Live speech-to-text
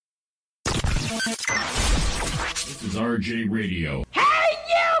This is RJ Radio. Hey,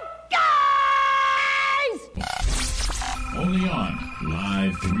 you guys! Only on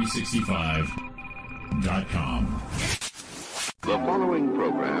Live365.com. The following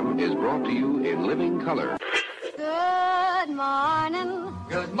program is brought to you in living color. Good morning.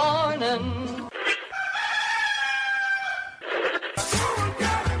 Good morning.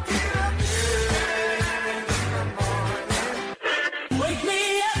 Wake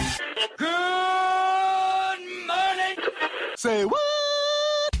me up. Good morning. Say what?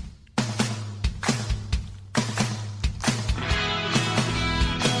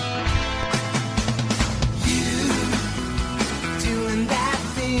 Doing that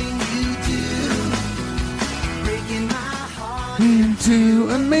thing you do, breaking my heart into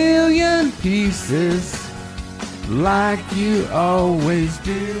a million pieces like you always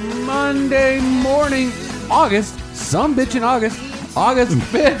do. Monday morning, August, some bitch in August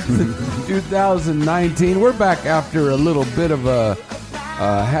 5th, 2019. We're back after a little bit of a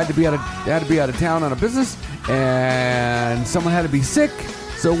had to be out of town on a business, and someone had to be sick.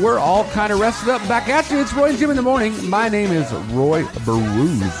 So we're all kind of rested up. Back at you. It's Roy and Jim in the morning. My name is Roy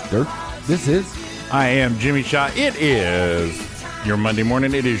Brewster. This is I am Jimmy Shaw. It is your Monday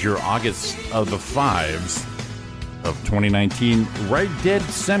morning. It is your August of the 5s of 2019. Right dead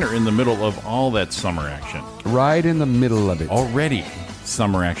center in the middle of all that summer action. right in the middle of it. Already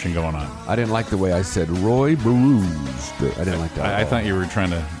summer action going on. I didn't like the way I said Roy Brewster. I didn't like that. I thought you were trying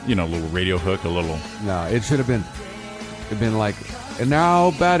to, a little radio hook, a little. No, it should have been. It'd been like, and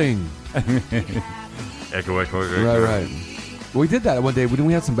now batting. Echo. Right. We did that one day. Didn't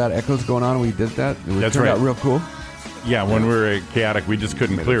we have some bad echoes going on? And we did that. That's turned right. out real cool. Yeah, when we were at Chaotic, we just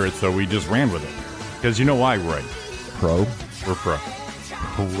couldn't clear it, so we just ran with it. Because you know why, Roy? Pro. We're pro.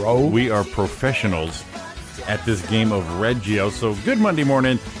 Pro. We are professionals at this game of Red Geo. So good Monday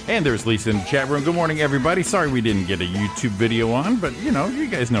morning. And there's Lisa in the chat room. Good morning, everybody. Sorry we didn't get a YouTube video on, but, you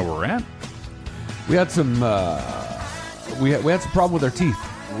guys know where we're at. We had some. We had some problem with our teeth.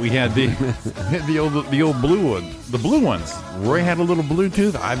 We had the old blue one, the blue ones. Roy had a little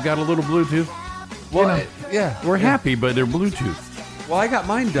Bluetooth. I've got a little Bluetooth. Well, yeah, We're happy, but they're Bluetooth. Well, I got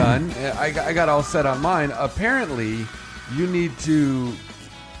mine done. I got all set on mine. Apparently, you need to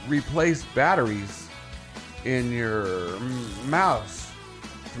replace batteries in your mouse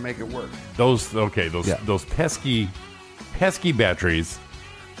to make it work. Those pesky batteries.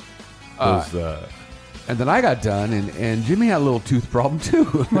 And then I got done, and Jimmy had a little tooth problem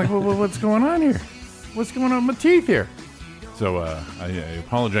too. I'm like, well, what's going on here? What's going on with my teeth here? So I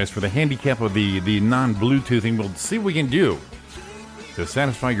apologize for the handicap of the non-Bluetoothing. We'll see what we can do to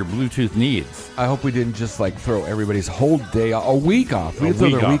satisfy your Bluetooth needs. I hope we didn't just throw everybody's whole day, a week off. We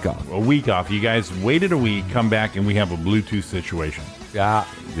throw their week off. A week off. You guys waited a week, come back, and we have a Bluetooth situation. Yeah.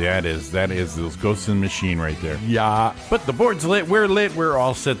 That is those ghosts in the machine right there. Yeah. But the board's lit. We're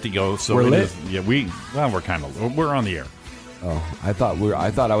all set to go. So we're lit. We're on the air. Oh, I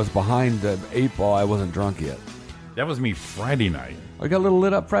thought I was behind the 8 ball. I wasn't drunk yet. That was me Friday night. I got a little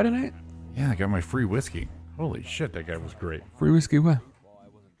lit up Friday night. Yeah, I got my free whiskey. Holy shit, that guy was great. Free whiskey what?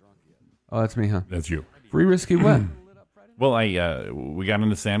 Oh, that's me, huh? That's you. Free whiskey what? Well, we got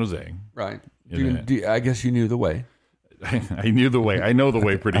into San Jose. Right. I guess you knew the way. I knew the way. I know the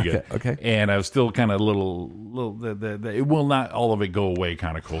way pretty good. Okay. And I was still kind of little. It will not all of it go away.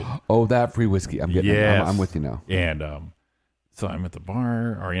 Kind of cold. Oh, that free whiskey. I'm getting. Yes. I'm with you now. And so I'm at the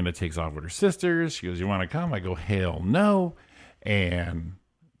bar. Ariana takes off with her sisters. She goes, "You want to come?" I go, "Hell no!" And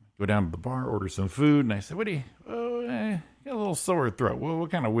go down to the bar, order some food. And I said, "What do you? Oh, got a little sore throat. Well,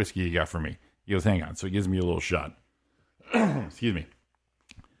 what kind of whiskey you got for me?" He goes, "Hang on." So he gives me a little shot. Excuse me.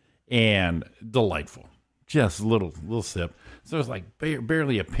 And delightful. Just a little sip. So there's like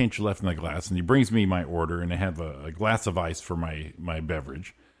barely a pinch left in the glass. And he brings me my order, and I have a glass of ice for my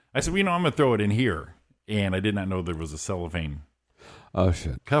beverage. I said, I'm going to throw it in here. And I did not know there was a cellophane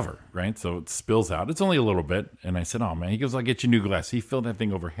cover, right? So it spills out. It's only a little bit. And I said, oh, man. He goes, I'll get you a new glass. He filled that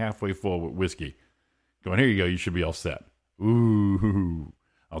thing over halfway full with whiskey. Going, here you go. You should be all set. Ooh.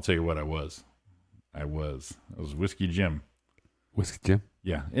 I'll tell you what I was. I was Whiskey Jim. Whiskey Jim?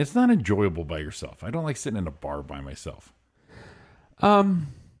 Yeah, it's not enjoyable by yourself. I don't like sitting in a bar by myself.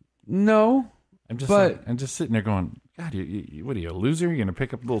 No. I'm just sitting there going, God, what are you, a loser? You're gonna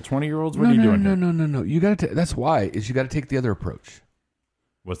pick up little 20-year-olds? What are you doing? No. You got to. That's why you got to take the other approach.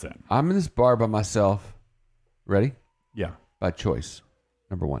 What's that? I'm in this bar by myself. Ready? Yeah. By choice.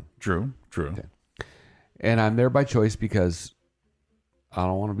 Number one. True. Okay. And I'm there by choice because I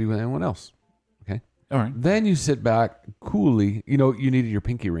don't want to be with anyone else. Okay. All right. Then you sit back coolly. You needed your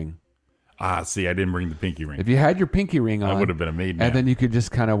pinky ring. See, I didn't bring the pinky ring. If you had your pinky ring on, I would have been a maid man. And then you could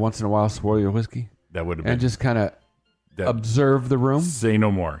just kind of once in a while swirl your whiskey. That would have been and just kind of observe the room. Say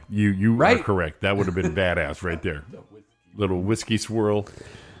no more. You Right. are correct. That would have been badass right there. Little whiskey swirl.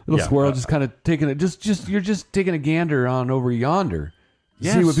 Little Yeah, swirl, just kind of taking it. You're just taking a gander on over yonder to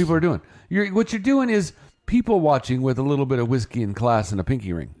see Yes. what people are doing. What you're doing is people watching with a little bit of whiskey in class and a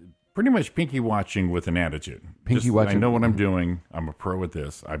pinky ring. Pretty much pinky watching with an attitude. Pinky watching. I know what I'm doing. I'm a pro at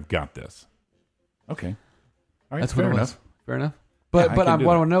this. I've got this. Okay. All right. That's fair what it enough. was. Fair enough. But I but can I do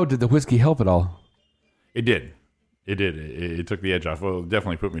want that. to know, did the whiskey help at all? It did. It did. It took the edge off. Well, it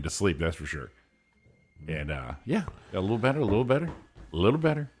definitely put me to sleep. That's for sure. And yeah, got a little better, a little better, a little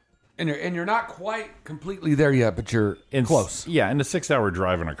better. And you're not quite completely there yet, but you're close. Yeah, and a 6-hour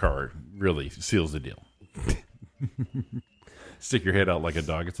drive in a car really seals the deal. Stick your head out like a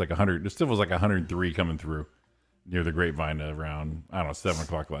dog. It's like 100. It still was like 103 coming through near the Grapevine around, I don't know, 7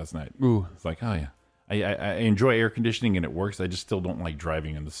 o'clock last night. Ooh. It's like, oh yeah. I enjoy air conditioning and it works. I just still don't like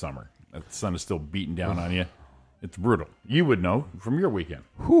driving in the summer. The sun is still beating down on you. It's brutal. You would know from your weekend.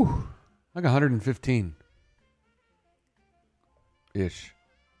 Whew. Like 115 ish.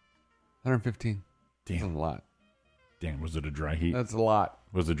 115. Damn. That's a lot. Damn, was it a dry heat? That's a lot.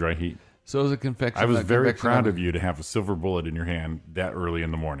 Was it dry heat? So is a convection. I was very convection proud oven. of you to have a silver bullet in your hand that early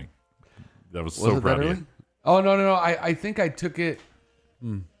in the morning. That was Was so it proud that of early? you. Oh no! I think I took it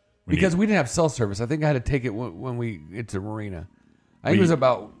because we didn't have cell service. I think I had to take it when we get to Marina. I think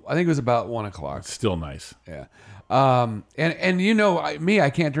it was about 1 o'clock. Still nice. Yeah. And you know I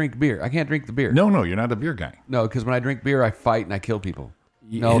can't drink beer. I can't drink the beer. No, you're not a beer guy. No, because when I drink beer, I fight and I kill people.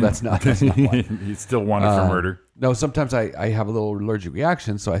 No, that's not why. He's still wanted for murder. No, sometimes I have a little allergic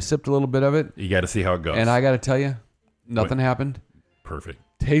reaction, so I sipped a little bit of it, You got to see how it goes. and I got to tell you, nothing happened. Perfect.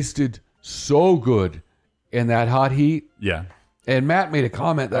 Tasted so good in that hot heat. Yeah. And Matt made a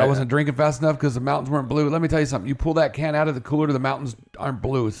comment that I wasn't drinking fast enough because the mountains weren't blue. Let me tell you something. You pull that can out of the cooler, the mountains aren't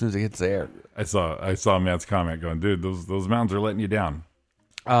blue as soon as it hits the air. I saw Matt's comment going, dude, those mountains are letting you down.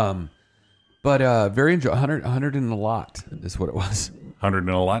 But very enjoy 100 and a lot is what it was. 100 and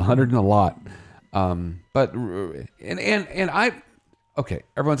a lot. 100 and a lot. But and I, okay,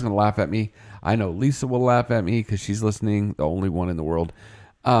 everyone's gonna laugh at me. I know Lisa will laugh at me because she's listening, the only one in the world.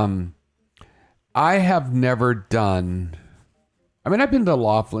 I have never done. I mean, I've been to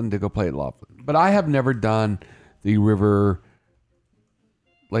Laughlin to go play at Laughlin, but I have never done the river,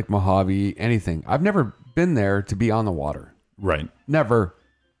 Lake Mojave, anything. I've never been there to be on the water. Right. Never.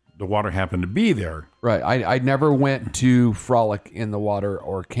 The water happened to be there. Right. I never went to frolic in the water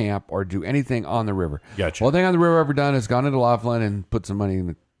or camp or do anything on the river. Gotcha. Only thing on the river I've ever done is gone into Laughlin and put some money in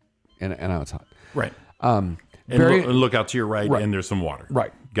the, and now it's hot. Right. Very, And look out to your right, Right. and there's some water.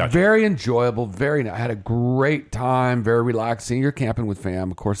 right. Gotcha. Very enjoyable. Very. I had a great time. Very relaxing. You're camping with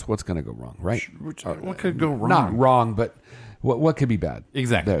fam. Of course, what's going to go wrong, right? What could go wrong? Not wrong, but what could be bad?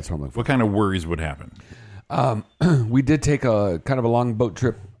 Exactly. That's what I'm looking for. What kind of worries would happen? We did take a kind of a long boat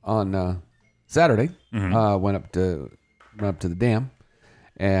trip on Saturday. Went up to the dam,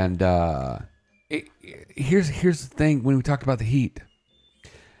 and here's the thing. When we talked about the heat,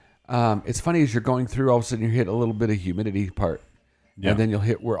 it's funny as you're going through, all of a sudden you hit a little bit of humidity part, Yeah. and then you'll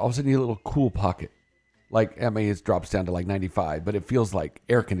hit where all of a sudden you hit a little cool pocket. Like, I mean, it drops down to like 95, but it feels like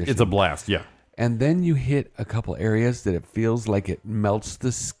air conditioning. It's a blast. Yeah. And then you hit a couple areas that it feels like it melts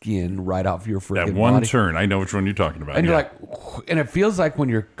the skin right off your freaking That one body. turn, I know which one you're talking about. And yeah. you're like, and it feels like when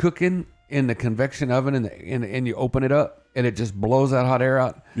you're cooking in the convection oven and you open it up and it just blows that hot air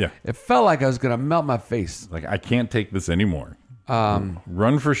out. Yeah. It felt like I was going to melt my face. Like, I can't take this anymore.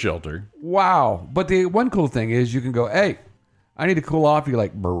 Run for shelter. Wow. But the one cool thing is you can go, hey, I need to cool off. You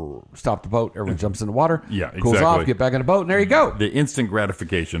like, brr, stop the boat. Everyone jumps in the water. Yeah, Cools exactly. off, get back in the boat, and there you go. The instant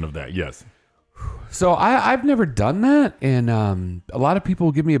gratification of that. Yes. So I've never done that, and a lot of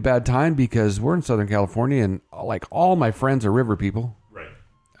people give me a bad time because we're in Southern California, and like all my friends are river people. Right.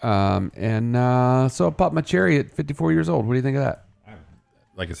 So I popped my cherry at 54 years old. What do you think of that?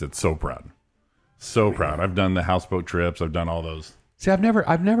 Like I said, so proud. So proud. I've done the houseboat trips. I've done all those. See, I've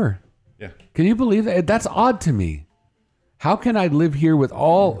never. Yeah. Can you believe that? That's odd to me. How can I live here with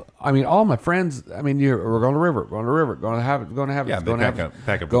all my friends? I mean, we're going to river, going to have it. Yeah, they going to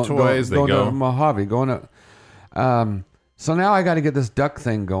pack up the toys, they going go. to Mojave, going to. So now I got to get this duck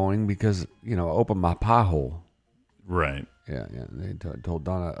thing going because open my pie hole. Right. Yeah. They told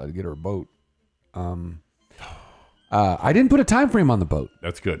Donna to get her a boat. I didn't put a time frame on the boat.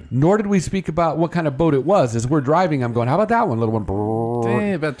 That's good. Nor did we speak about what kind of boat it was. As we're driving, I'm going, how about that one, little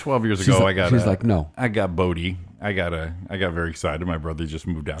one? About 12 years She's ago, like- she's like, no. I got boaty. I got very excited. My brother just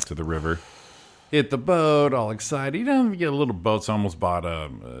moved out to the river. Hit the boat, all excited. You get a little boat. So I almost bought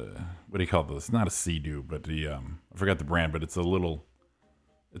what do you call this? Not a Sea-Doo, but I forgot the brand, but it's a little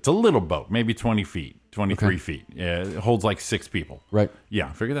It's a little boat, maybe 20 feet, 23 feet. Yeah, it holds like 6 people. Right. Yeah,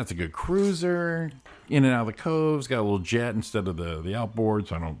 I figure that's a good cruiser. In and out of the coves, got a little jet instead of the outboard,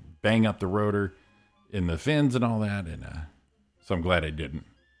 so I don't bang up the rotor in the fins and all that. And so I'm glad I didn't.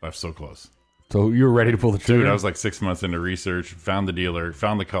 I was so close. So you were ready to pull the trigger? Dude, I was like 6 months into research, found the dealer,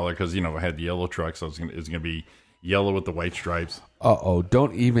 found the color, because, I had the yellow truck, so it was going to be yellow with the white stripes. Uh-oh,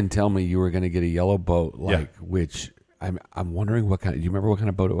 don't even tell me you were going to get a yellow boat, which I'm wondering what kind. Do you remember what kind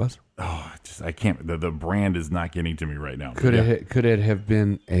of boat it was? Oh, I can't. The brand is not getting to me right now. Could it have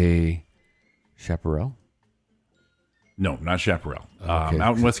been a Chaparral? No, not Chaparral. Okay.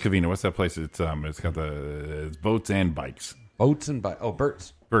 Out in West Covina, what's that place? It's got it's boats and bikes. Boats and bikes. Oh,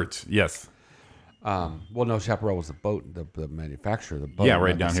 Bert's. Bert's, yes. Well, no, Chaparral was the boat, the manufacturer of the boat. Yeah,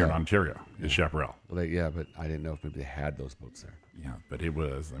 right down here in Ontario is Chaparral. Well, but I didn't know if maybe they had those boats there. Yeah, but it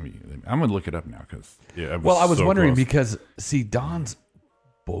was. I'm gonna look it up now because. Well, I was so wondering because Don's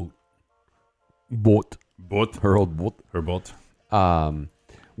boat, her old boat.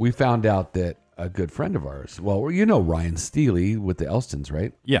 We found out that a good friend of ours. Well, Ryan Steely with the Elstons,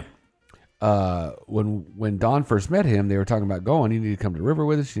 right? Yeah. When Dawn first met him, they were talking about going. You need to come to the river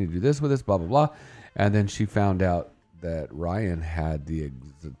with us. You need to do this with us. Blah blah blah. And then she found out that Ryan had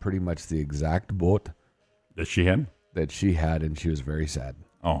pretty much the exact boat that she had, and she was very sad.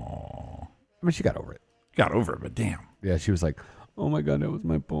 Oh, I mean, she got over it. But damn. Yeah, she was like, "Oh my god, that was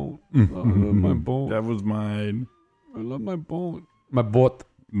my boat. I love my boat. That was mine. I love my boat. My boat.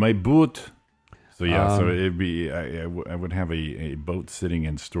 My boot." So yeah, so it'd be I would have a boat sitting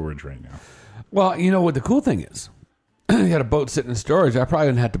in storage right now. Well, you know what the cool thing is? You had a boat sitting in storage. I probably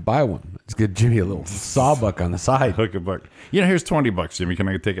wouldn't have to buy one. Let's get Jimmy a little sawbuck on the side. Hook a buck. Here's $20, Jimmy. Can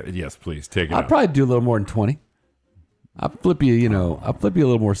I take it? Yes, please take it. I'd probably do a little more than 20. I'll flip you. I'll flip you a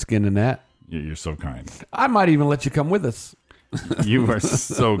little more skin than that. You're so kind. I might even let you come with us. You are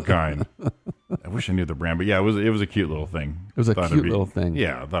so kind. I wish I knew the brand, but yeah, it was a cute little thing. It was a cute little thing.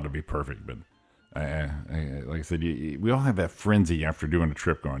 Yeah, I thought it'd be perfect, but. Like I said, we all have that frenzy after doing a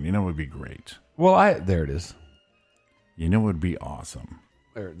trip going, it would be great. Well, there it is. It would be awesome.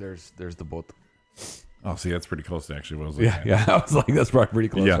 There's the boat. Oh, see, that's pretty close to actually what I was looking at. I was like, that's probably pretty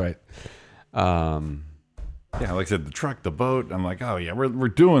close, right? Yeah, like I said, the truck, the boat, I'm like, oh yeah, we're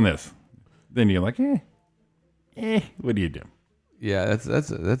doing this. Then you're like, what do you do? Yeah, that's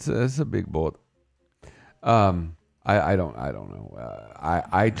a big boat. I don't know.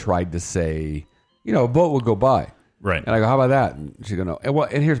 I tried to say, a boat would go by. Right. And I go, how about that? And she go, no.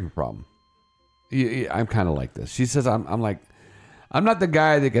 And here's my problem. I'm kind of like this. She says, I'm not the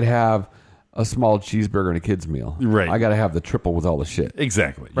guy that could have a small cheeseburger and a kid's meal. Right. I got to have the triple with all the shit.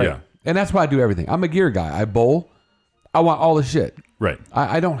 Exactly. Right? Yeah. And that's why I do everything. I'm a gear guy. I bowl. I want all the shit. Right.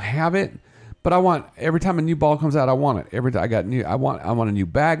 I don't have it, but I want every time a new ball comes out, I want it. Every time I want a new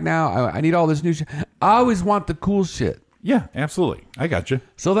bag now. I need all this new shit. I always want the cool shit. Yeah, absolutely. I got you.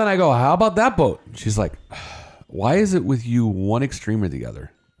 So then I go, how about that boat? She's like, why is it with you one extreme or the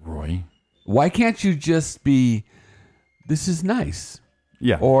other? Roy. Why can't you just be, this is nice?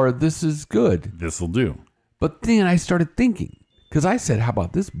 Yeah. Or this is good. This'll do. But then I started thinking, because I said, how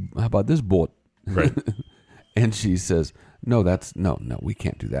about this boat? Right. And she says, no, we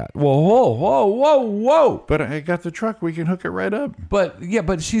can't do that. Whoa. But I got the truck. We can hook it right up. But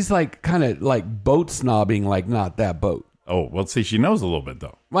she's like kind of like boat snobbing, like not that boat. Oh, well, see, she knows a little bit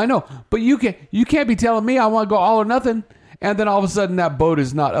though. I know, but you can't be telling me I want to go all or nothing, and then all of a sudden that boat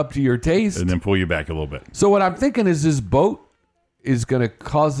is not up to your taste. And then pull you back a little bit. So what I'm thinking is this boat is going to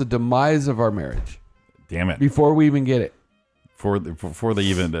cause the demise of our marriage. Damn it. Before we even get it. Before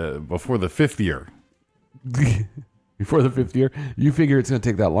the fifth year. Before the fifth year? You figure it's going to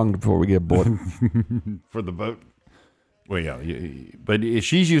take that long before we get a boat. For the boat? Well, yeah. But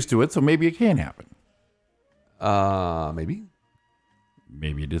she's used to it, so maybe it can happen. Maybe.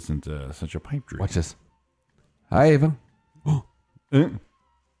 Maybe it isn't such a pipe dream. Watch this. Hi, Ava. Oh,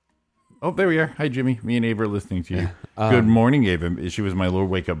 there we are. Hi, Jimmy. Me and Ava are listening to you. Good morning, Ava. She was my little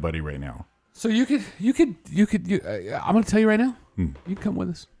wake-up buddy right now. So you could. I'm going to tell you right now. You can come with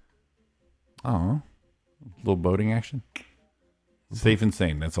us. Oh, a little boating action. Safe and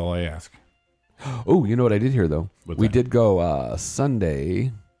sane. That's all I ask. Oh, you know what I did hear though? We did go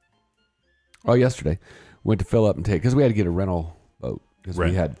Sunday. Oh, yesterday. Went to fill up and take because we had to get a rental boat because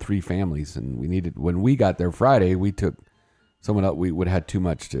we had 3 families and we needed. When we got there Friday, we took someone else. We would have had too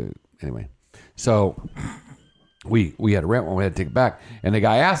much to anyway. So we had to rent one. We had to take it back, and the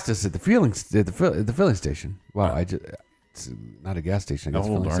guy asked us at the filling station. Wow, it's not a gas station. I guess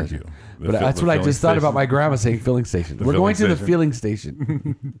filling station. But that's what I just thought about my grandma saying filling station. We're going to the filling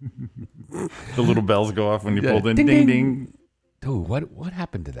station. The little bells go off when you pulled in. Ding, ding. Dude, what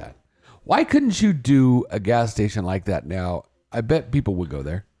happened to that? Why couldn't you do a gas station like that now? I bet people would go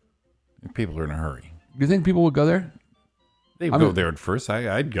there. People are in a hurry. You think people would go there? They would go there at first.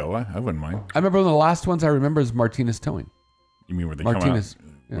 I'd go. I wouldn't mind. I remember one of the last ones I remember is Martinez Towing. You mean where they Martinez, come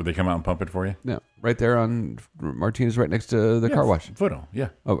out? yeah. Where they come out and pump it for you? Yeah, right there on Martinez, right next to the car wash. Foothill, yeah.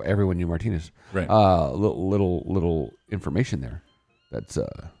 Oh, everyone knew Martinez. Right. Little information there. That's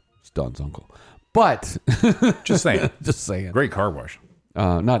Don's uncle. But Just saying. just saying. Great car wash.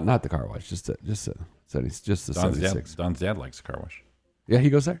 Not the car wash. Just the 76. Don's dad likes the car wash. Yeah, he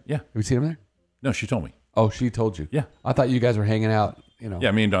goes there. Yeah. Have you seen him there? No, she told me. Oh, she told you. Yeah. I thought you guys were hanging out.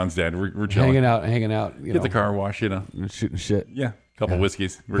 Yeah, me and Don's dad, we're chilling. hanging out. Get the car wash, and shooting shit. Yeah, couple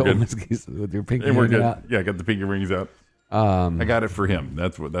whiskeys. We're Couple good. whiskeys with your pinky And we're hanging good. out. Yeah, I got the pinky rings out. I got it for him.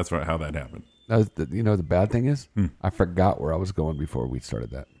 That's how that happened. That was the bad thing is I forgot where I was going before we started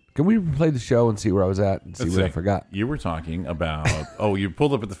that. Can we play the show and see where I was at and see Let's what I see. forgot? You were talking about you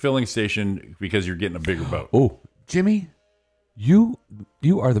pulled up at the filling station because you're getting a bigger boat. Oh, Jimmy, you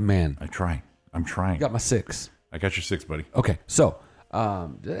are the man. I'm trying. You got my 6. I got your 6, buddy. Okay, so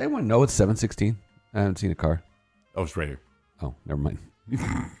does anyone know it's 716? I haven't seen a car. Oh, it's right here. Oh, never mind.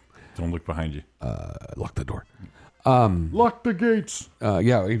 Don't look behind you. Lock the door. Lock the gates.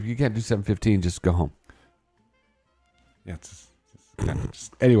 Yeah, if you can't do 715, just go home. Yeah, it's kind of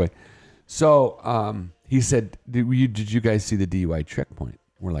just Anyway, so he said, did you guys see the DUI checkpoint?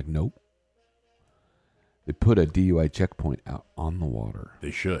 We're like, nope. They put a DUI checkpoint out on the water.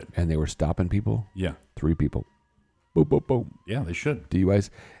 they should. And they were stopping people. Yeah. 3 people. Boom, boom, boom. Yeah, they should. DUIs.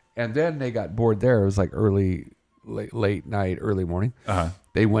 And then they got bored there. It was like late night, early morning. Uh-huh.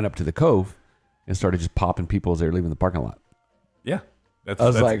 They went up to the cove and started just popping people as they were leaving the parking lot. Yeah. I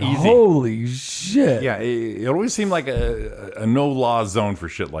was like, easy. holy shit. Yeah, it always seemed like a no-law zone for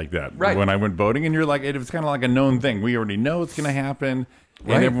shit like that. Right. When I went boating, and you're like, it was kind of like a known thing. We already know it's going to happen, and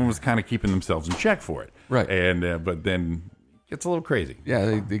Right. everyone was kind of keeping themselves in check for it. Right. And but then it gets a little crazy.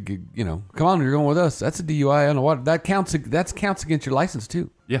 Yeah, they come on, you're going with us. That's a DUI on the water. That counts against your license too.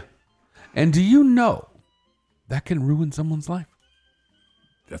 Yeah, And do you know that can ruin someone's life?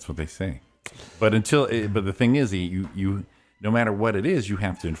 that's what they say. But but the thing is, you no matter what it is, you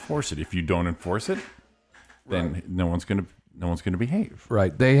have to enforce it. If you don't enforce it, then no one's gonna behave.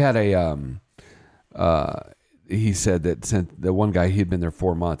 Right. They had he said that since the one guy, he had been there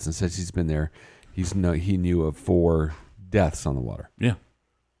 4 months, and since he's been there, he knew of 4 deaths on the water. Yeah.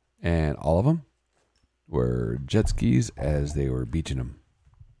 And all of them were jet skis as they were beaching them.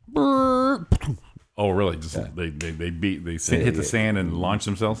 Oh, really? Just they hit the sand and launch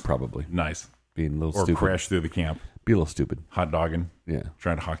themselves? Probably. Nice. Being a little Or stupid. crash through the camp. Be a little stupid. Hot dogging. Yeah.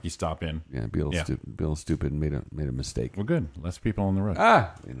 Trying to hockey stop in. Yeah, be a little stupid and made a mistake. Well, good. Less people on the road.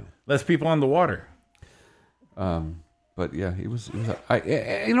 Less people on the water. But yeah, he was you know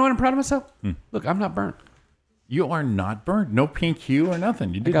what? I'm proud of myself. Look, I'm not burnt. You are not burnt. No pink hue or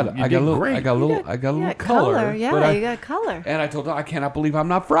nothing. You did, I got a little great. I got a little color. color. Yeah, but you got color. And I told her, I cannot believe I'm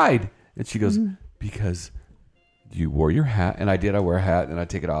not fried. And she goes, because you wore your hat. And I did. I wear a hat and I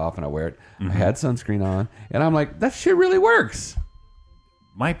take it off and I wear it. I had sunscreen on. And I'm like, that shit really works.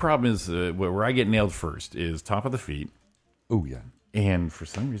 My problem is where I get nailed first is top of the feet. Oh, yeah. And for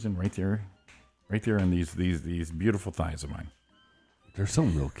some reason, right there on these beautiful thighs of mine. They're so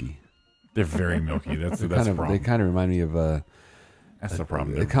milky. They're very milky. That's the They problem. kind of remind me of That's the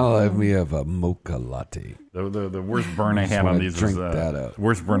problem. They kind of remind me of a mocha latte. The worst burn I Just had on wanna these drink is that up.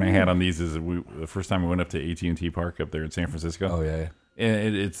 worst burn I had on these is the first time we went up to AT&T Park up there in San Francisco. Oh yeah.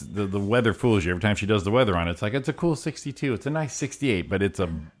 And it's the weather fools you every time she does the weather on it. It's like it's a cool 62. It's a nice 68, but the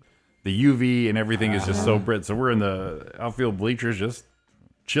UV and everything is just so bright. So we're in the outfield bleachers just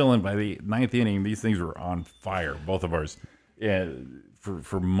chilling. By the 9th inning, these things were on fire, both of ours. Yeah,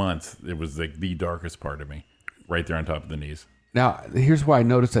 for months it was like the darkest part of me, right there on top of the knees. Now, here's why I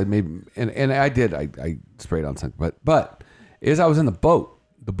noticed I maybe, and I did, I sprayed on something, but as I was in the boat,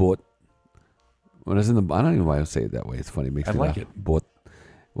 when I was in the, I don't even know why I say it that way. It's funny. It makes I me like laugh. it. Boat.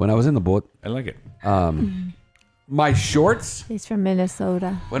 When I was in the boat, I like it. my shorts, He's from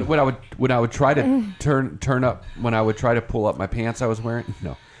Minnesota. when I would try to turn up, when I would try to pull up my pants I was wearing,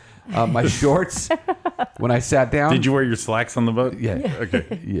 no. My shorts, when I sat down. Did you wear your slacks on the boat? Yeah.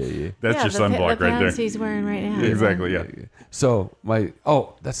 Okay. Yeah. That's your sunblock the right there. pants he's wearing right now. Exactly. Yeah. So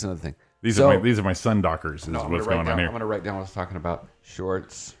that's another thing. These are my sun dockers. Is what's going on here. I'm going to write down what I was talking about.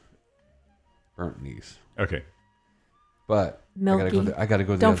 Shorts, burnt knees. Okay. But Milky. I got to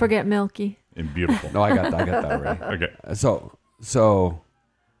go. Don't forget Milky. And beautiful. No, I got that already. Okay. So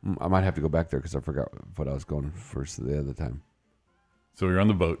I might have to go back there because I forgot what I was going first the other time. So you're on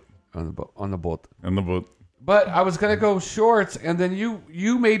the boat. On the boat. But I was going to go shorts, and then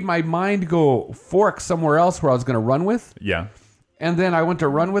you made my mind go fork somewhere else where I was going to run with. Yeah. And then I went to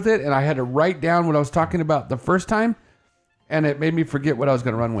run with it, and I had to write down what I was talking about the first time, and it made me forget what I was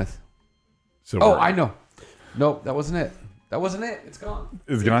going to run with. So I know. Nope, that wasn't it. That wasn't it. It's gone.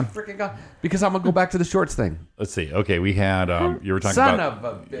 It's gone? Freaking gone. Because I'm going to go back to the shorts thing. Let's see. Okay, we had you were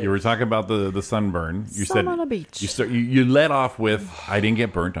talking about the sunburn. You Sun said on a beach. You led off with I didn't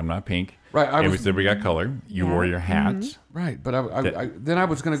get burnt. I'm not pink. Right. We said we got color. You wore your hats. Right, but then I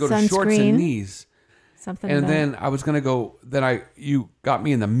was going to go to shorts Sunscreen. and knees. Something. And about- then I was going to go, you got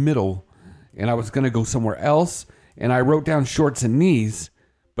me in the middle, and I was going to go somewhere else, and I wrote down shorts and knees,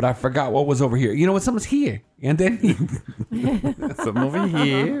 but I forgot what was over here. You know what? Something's here. And then, Something over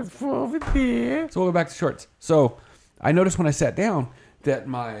here. Over there. so we'll go back to shorts. So I noticed when I sat down that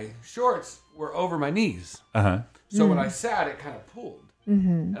my shorts were over my knees. Uh-huh. So when I sat, it kind of pulled.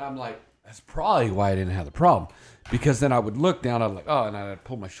 And I'm like, that's probably why I didn't have the problem. Because then I would look down, I'd like, and I'd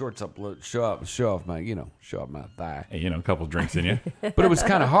pull my shorts up, show off my thigh. Hey, a couple drinks in you. But it was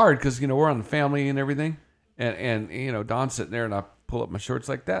kind of hard because, we're on the family and everything. And Don's sitting there and I pull up my shorts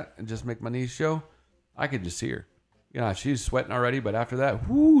like that and just make my knees show. I could just see her. She's sweating already, but after that,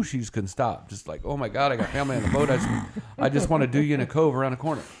 she just couldn't stop. Just like, oh my God, I got family on the boat. I just want to do you in a cove around a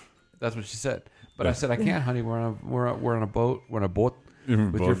corner. That's what she said. But I said, I can't, honey. We're on a boat. We're on a boat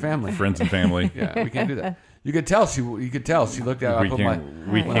with your family. Friends and family. Yeah, we can't do that. You could tell she looked at it.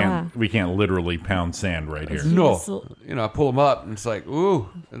 We can't literally pound sand right here. No. I pull them up and it's like, ooh,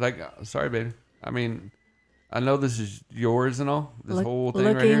 like, sorry, baby. I mean, I know this is yours and all, whole thing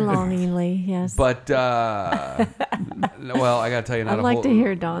right here. Looking longingly, yes. But, well, I got to tell you, I'd like to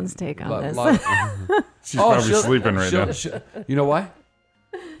hear Dawn's take on this. She's probably sleeping right now. You know why?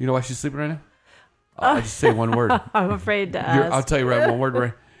 You know why she's sleeping right now? I'll just say one word. I'm afraid to ask. I'll tell you right one word.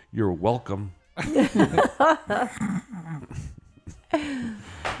 Right? You're welcome.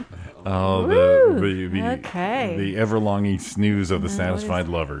 Oh, the ever-longing snooze of the satisfied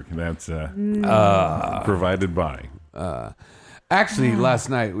lover. That's provided by. Actually, last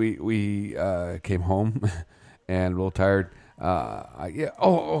night we came home and a little tired. I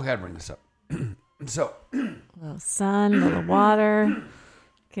gotta bring this up. So, a little sun, a little water,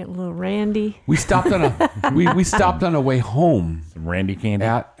 get a little randy. we stopped on a way home. Some Randy candy.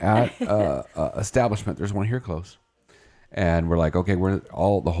 At establishment. There's one here close. And we're like, okay, the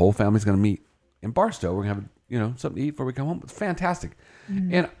whole family's going to meet in Barstow. We're going to have, something to eat before we come home. It's fantastic.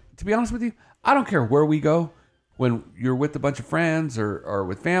 Mm-hmm. And to be honest with you, I don't care where we go when you're with a bunch of friends or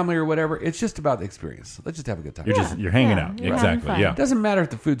with family or whatever. It's just about the experience. Let's just have a good time. You're hanging out. You're exactly. Yeah. It doesn't matter if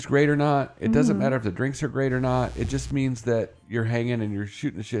the food's great or not. It doesn't matter if the drinks are great or not. It just means that you're hanging and you're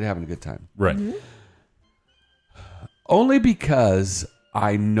shooting the shit, having a good time. Right. Mm-hmm. Only because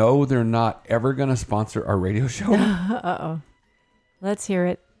I know they're not ever going to sponsor our radio show. Uh-oh. Let's hear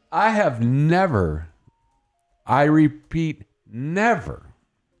it. I have never, I repeat, never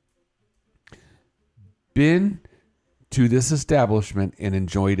been to this establishment and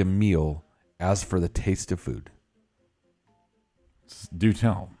enjoyed a meal as for the taste of food. Do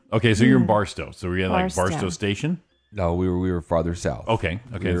tell. Okay, so you're in Barstow. So we're at Barstow. Barstow Station? No, we were farther south. Okay,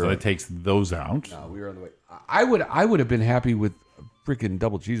 so that takes those out. No, we were on the way. I would have been happy with a freaking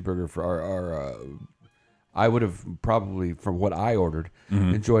double cheeseburger for our I would have probably, from what I ordered,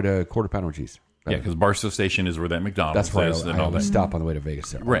 enjoyed a quarter pounder with cheese. Yeah, because Barstow Station is where that McDonald's That's where is I and all that. stop on the way to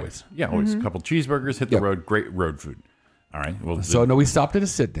Vegas. There, Right. always. Yeah, always a couple cheeseburgers, hit the road, great road food. All right. Well, So, no, we stopped at a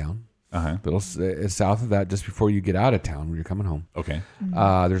sit-down. Uh-huh. It's south of that, just before you get out of town when you're coming home. Okay.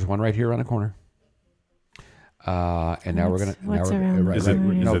 There's one right here around the corner. And now we're going to... What's around the corner? Is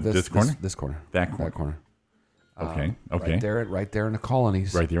it this corner? This corner. That corner. Okay. Okay. Right there in the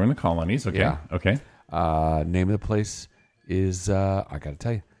colonies. Right there in the colonies. Okay. Yeah. Okay. Name of the place is, I got to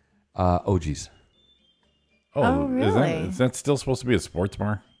tell you, OG's. Oh, really? Is that still supposed to be a sports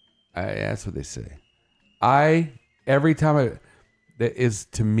bar? That's what they say. Every time that is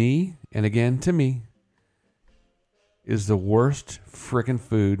to me, and again to me, is the worst freaking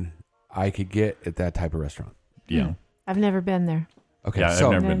food I could get at that type of restaurant. Yeah. I've never been there. Okay, Yeah, so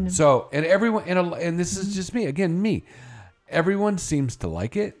I've never been. so and everyone and this is just me again. Me, everyone seems to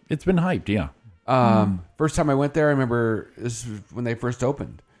like it. It's been hyped. Yeah. First time I went there, I remember this was when they first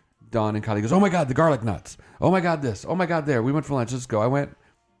opened. Don and Kylie goes, "Oh my God, the garlic nuts! Oh my God, this! Oh my God, there!" We went for lunch. Let's go. I went.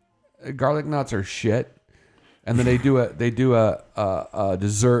 Garlic nuts are shit, and then they do a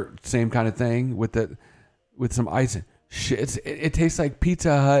dessert, same kind of thing with some icing. Shit, it tastes like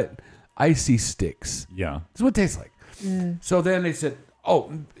Pizza Hut icy sticks. Yeah. That's what it tastes like. So then they said, "Oh,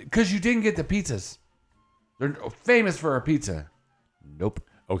 because you didn't get the pizzas. They're famous for a pizza." Nope.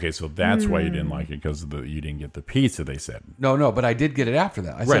 Okay, so that's why you didn't like it, because you didn't get the pizza, they said. No, but I did get it after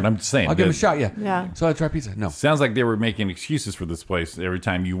that. I Right, said, I'm just saying I'll give it a that- shot, yeah. Yeah. So I tried pizza. No. Sounds like they were making excuses for this place every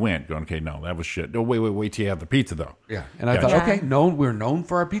time you went, going, okay, no, that was shit. No, wait till you have the pizza, though. Yeah. And I Gotcha. thought, Yeah. okay, we're known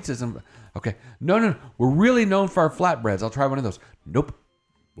for our pizzas. And, okay. No. We're really known for our flatbreads. I'll try one of those. Nope.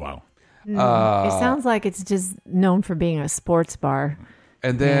 Wow. It sounds like it's just known for being a sports bar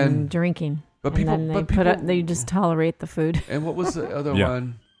And then, and drinking. but And people- then but they just tolerate the food. and what was the other Yeah.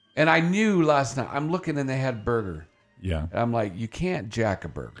 one? And I knew last night, I'm looking and they had burger. Yeah. And I'm like, you can't jack a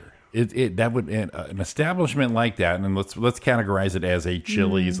burger. That would an establishment like that, and let's categorize it as a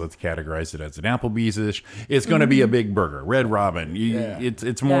Chili's. Let's categorize it as an Applebee's-ish. It's going to be a big burger, Red Robin. Yeah.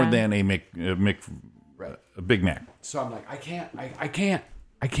 It's more Yeah. than a Big Mac. So I'm like,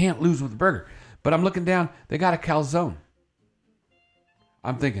 I can't lose with the burger. But I'm looking down, they got a calzone.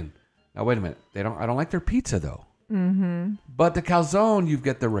 I'm thinking, now wait a minute, I don't like their pizza though. Mm-hmm. But the calzone, you've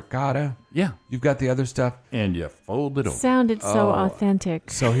got the ricotta, Yeah, you've got the other stuff. and you fold it over. Sounded so authentic.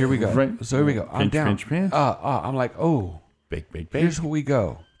 So here we go. Right. So here we go. I'm Pinch, down. pinch, pinch. I'm like, oh, Bake. here's where we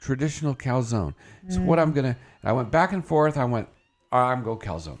go. Traditional calzone. So what I'm gonna, I went back and forth. I went, all right, I'm gonna go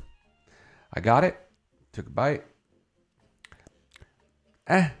calzone. I got it. Took a bite.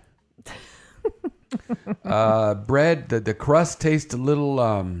 Bread. The crust tastes a little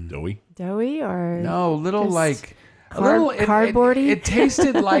Doughy. Doughy or no, little just like a card- little cardboardy? It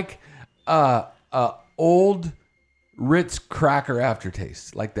tasted like old Ritz cracker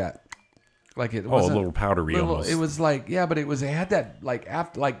aftertaste, like that. Like it Oh, a wasn't little powdery almost. It was like but it had that like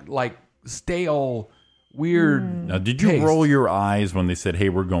after like stale weird. Now, did you taste. roll your eyes when they said, "Hey,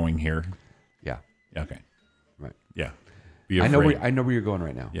 we're going here"? Yeah, Okay. right. Yeah. Be I afraid. know where you're going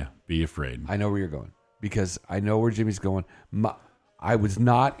right now. Yeah. Be afraid. I know where you're going because I know where Jimmy's going. I was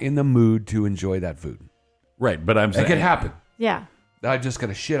not in the mood to enjoy that food. Right, but I'm It saying could happen. yeah. I'm just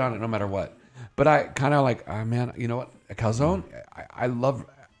gonna shit on it no matter what. But I kind of like, oh man, you know what? A calzone, I love.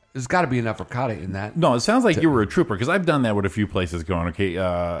 There's got to be enough ricotta in that. No, it sounds like you were a trooper, because I've done that with a few places. Going, okay,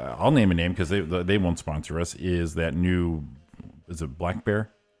 I'll name a name because they won't sponsor us. Is that new? Is it Black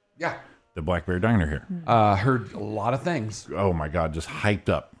Bear? Yeah, The Black Bear Diner here. heard a lot of things. Oh my God, just hyped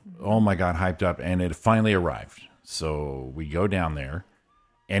up. Oh my God, hyped up, and it finally arrived. So we go down there,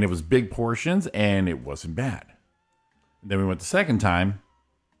 and it was big portions, and it wasn't bad. Then we went the second time,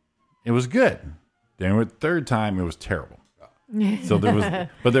 it was good. Then we went the third time, it was terrible. So there was,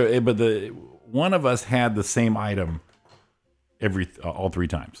 but the one of us had the same item all three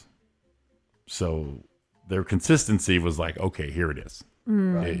times. So their consistency was like, okay, here it is.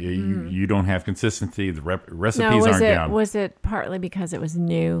 You don't have consistency. The recipes No, was aren't it down. was it partly because it was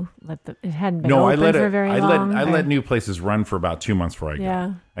new? It hadn't been No, open for very long. I let new places run for about 2 months before I go.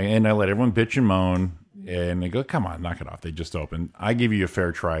 Yeah. And I let everyone bitch and moan, and they go, "Come on, knock it off." They just opened. I give you a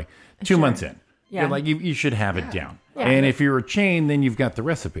fair try. 2 months in, Yeah. you're like you should have it down. Yeah. And if you're a chain, then you've got the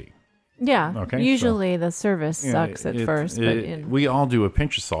recipe. Yeah. Okay, Usually the service sucks at first, but we all do a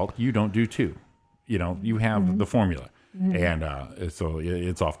pinch of salt. You don't do two. You have Mm-hmm. the formula, and so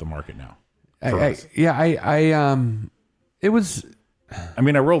it's off the market now. for us. It was I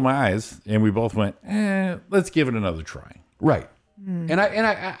mean, I rolled my eyes, and we both went, let's give it another try. right. And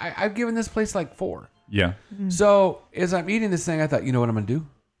I've given this place like 4. Yeah. So as I'm eating this thing, I thought, you know what I'm gonna do?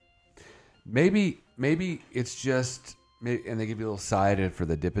 Maybe it's just, and they give you a little side for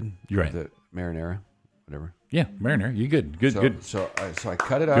the dipping, You're right. The marinara, whatever. Yeah, marinara, you good. Good. So I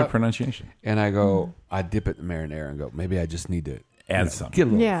cut it Good up pronunciation. and I go, I dip it in the marinara and go, maybe I just need to Add something. get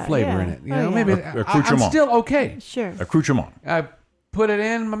a little Yeah, flavor yeah. in it. You Oh, know, yeah. maybe A I'm accoutrement. still okay. sure. Accoutrement. I put it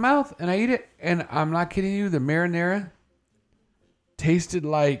in my mouth and I eat it, and I'm not kidding you. The marinara tasted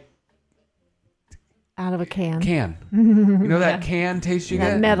like Out of a can. you know that can taste you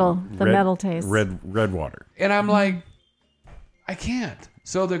That get? metal, the Red- metal taste. Red water. And I'm like, I can't.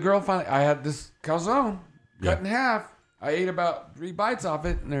 So the girl finally, I had this calzone cut in half. I ate about 3 bites off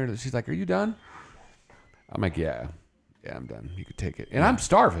it, and she's like, "Are you done?" I'm like, "Yeah, I'm done. You could take it." And I'm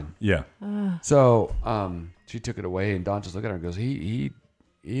starving. Yeah. So she took it away, and Don just looked at her and goes, "He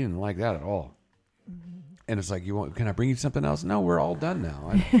didn't like that at all." And it's like, can I bring you something else? No, we're all done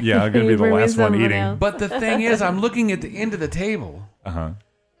now. Yeah, I'm going to be the Bring me last one someone eating. else. But the thing is, I'm looking at the end of the table, Uh-huh.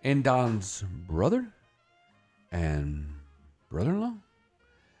 and Don's brother and brother-in-law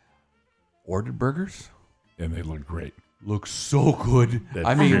ordered burgers. And they look great. Look so good. That's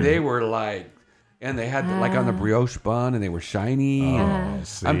I mean, true. they were like, and they had like on the brioche bun, and they were shiny. Oh,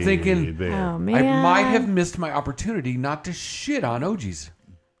 see, I'm thinking, there. Oh, I man. might have missed my opportunity not to shit on OG's,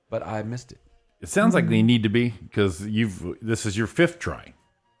 but I missed it. It sounds like they need to be, because this is your 5th try.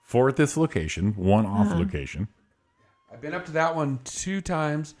 4 at this location, 1 off location. I've been up to that one 2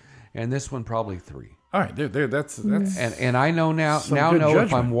 times, and this one probably 3. All right, that's And I know now Some know good if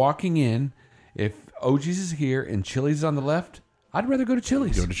judgment. I'm walking in, if OG's is here and Chili's is on the left, I'd rather go to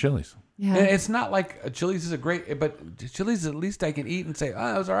Chili's. go to Chili's. Yeah. And it's not like Chili's is a great, but Chili's at least I can eat and say,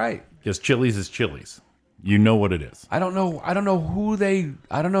 oh, it was all right. Because Chili's is Chili's. You know what it is. I don't know who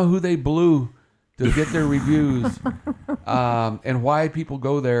they blew to get their reviews, and why people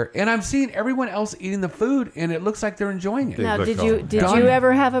go there. And I'm seeing everyone else eating the food, and it looks like they're enjoying it. Now, look did all- you Don-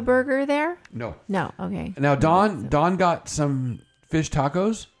 ever have a burger there? No. No. Okay. Now Dawn got some fish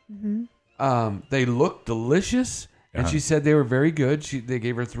tacos. They looked delicious, and she said they were very good. They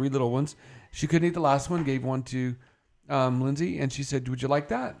gave her 3 little ones. She couldn't eat the last one. Gave one to Lindsay, and she said, "Would you like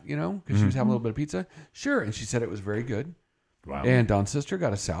that?" You know, because she was having a little bit of pizza. Sure, and she said it was very good. Wow. And Dawn's sister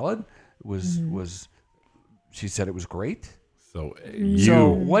got a salad. Was she said it was great. So So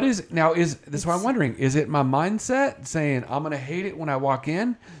what is now? Is this what I'm wondering? Is it my mindset saying I'm going to hate it when I walk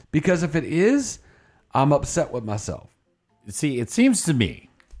in? Because if it is, I'm upset with myself. see, it seems to me,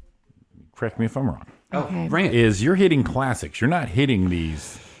 correct me if I'm wrong, Okay. Bring it. is you're hitting classics. You're not hitting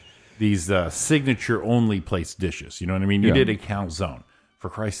these signature only place dishes. You know what I mean? You Yeah. did a calzone. For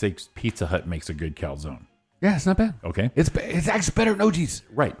Christ's sakes, Pizza Hut makes a good calzone. Yeah, it's not bad. Okay. It's actually better than OG's.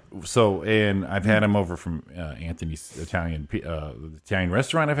 Right. So, and I've had them over from Anthony's Italian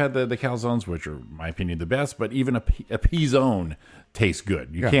restaurant. I've had the calzones, which are, in my opinion, the best. But even a P-zone tastes good.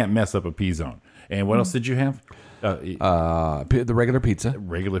 You can't mess up a P-zone. And what else did you have? The regular pizza.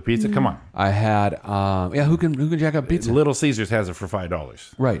 Regular pizza. Come on. I had who can jack up pizza? Little Caesars has it for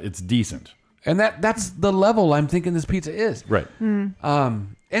 $5. Right. It's decent. And that's the level I'm thinking this pizza is. Right. And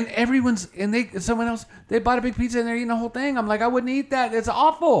someone else, they bought a big pizza and they're eating the whole thing. I'm like, I wouldn't eat that. It's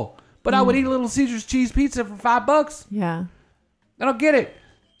awful. But I would eat a Little Caesars cheese pizza for $5. Yeah. I don't get it.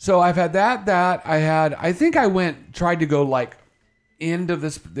 So I've had that I think I tried to go like into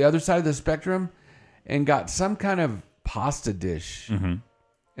the other side of the spectrum and got some kind of pasta dish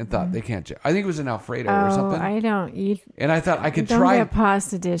and thought they can't. I think it was an Alfredo or something. I don't eat. And I thought I could Don't try. get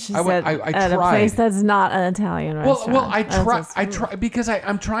pasta dishes I went- at, I at a tried. place that's not an Italian restaurant. Well, I That's try. just- Because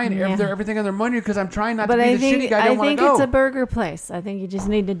I'm trying everything on their menu because I'm trying not But to be I the shitty think guy. I don't want to go. it's a burger place. I think you just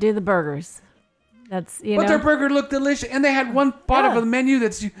need to do the burgers. That's But their burger looked delicious, and they had one part Yeah. of the menu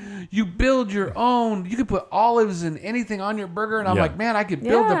that's you build your own. You could put olives and anything on your burger, and I'm Yeah. like, man, I could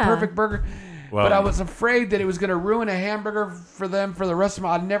build the Yeah. perfect burger. Well- but I was afraid that it was going to ruin a hamburger for them for the rest of my.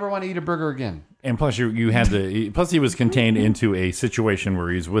 I'd never want to eat a burger again. And plus, you had plus he was contained into a situation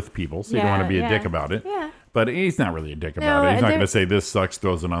where he's with people, so you don't want to be a dick about it. Yeah. But he's not really a dick No, about it. He's not there- going to say this sucks,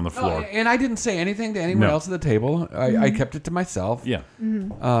 throws it on the floor. And I didn't say anything to anyone No. else at the table. I kept it to myself. Yeah.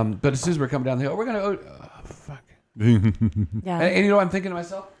 But as soon as we're coming down the hill, we're going to. Fuck. Yeah. And you know what I'm thinking to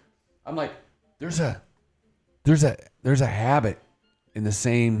myself? I'm like, there's a habit in the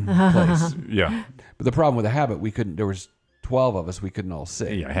same place. Yeah. But the problem with the habit, there was 12 of us, we couldn't all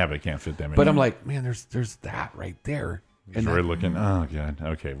sit. Yeah, habit can't fit that many. But I'm like, man, there's that right there. and that- we're looking, oh, God.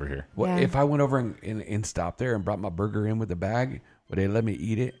 Okay, we're here. What Yeah. if I went over and stopped there and brought my burger in with the bag? Would they let me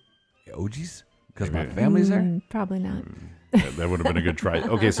eat it at OG's? Because my family's there? Probably not. That would have been a good try.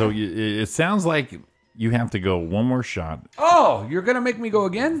 Okay, so it sounds like you have to go one more shot Oh, you're going to make me go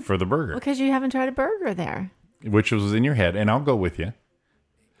again? for the burger, Because you haven't tried a burger there. which was in your head, and I'll go with you.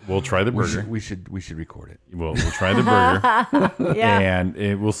 We'll try the burger. We should record it. We'll try the burger, Yeah.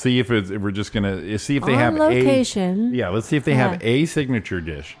 and we'll see if we're just gonna see if they On have location. Yeah, let's see if they have a signature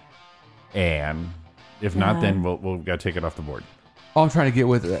dish, and if not, Yeah. then we'll gotta take it off the board. All I'm trying to get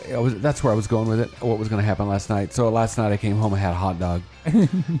with that's where I was going with it. What was going to happen last night? So last night I came home and had a hot dog, and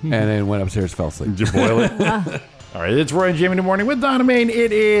then went upstairs, fell asleep. Did you boil it? All right, it's Roy and Jamie in the morning with Donna Main.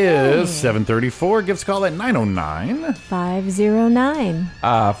 It is 7:34. Give us a call at 909. 509.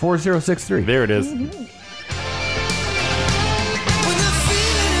 4063. There it is. When the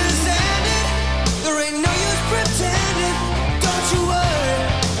feeling is ended, there ain't no use pretending. Don't you worry,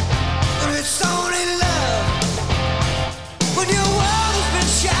 for it's only love. When your world has been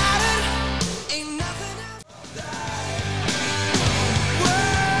shattered, ain't nothing else.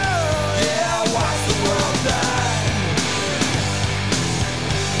 Whoa, yeah, watch the world die.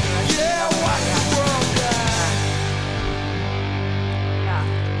 Yeah, watch the world die.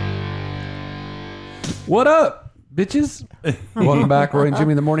 What up, bitches? Welcome back, Roy and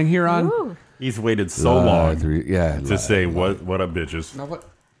Jimmy in the morning here on. Ooh. He's waited so long to live. say what up, bitches. Now what?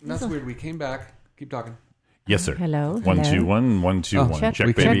 That's weird. We came back. Keep talking. Yes, sir. Hello, 1 hello. 2 1 1 2 1. Check. Check,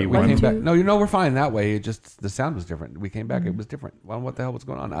 we baby. came, One, we came two. back. No, we're fine that way. It just the sound was different. We came back. It was different. Well, what the hell was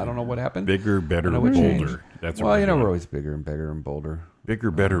going on? I don't know what happened. Bigger, better, I know what changed. bolder. That's what Well, we're we're doing. always bigger and bolder.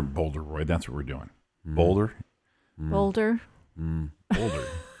 Bigger, better, bolder, Roy. That's what we're doing. Bolder, Boulder.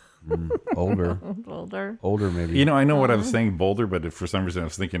 Older. Older. Maybe. You know, I know what I was saying, boulder, but for some reason I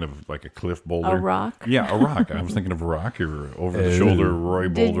was thinking of like a cliff boulder. A rock? Yeah, a rock. I was thinking of a rock or over the shoulder Roy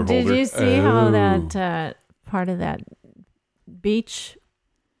boulder Did holder. you see how that part of that beach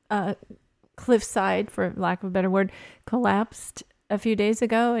cliffside, for lack of a better word, collapsed a few days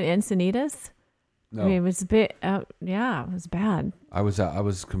ago in Encinitas? No. I mean, it was a bit, it was bad. I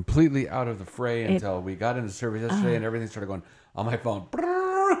was completely out of the fray until we got into service yesterday, and everything started going on my phone.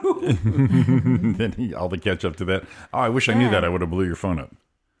 Then all the catch up to that. Oh, I wish I knew that. I would have blew your phone up.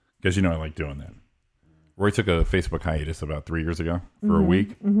 Because I like doing that. Roy took a Facebook hiatus about 3 years ago for a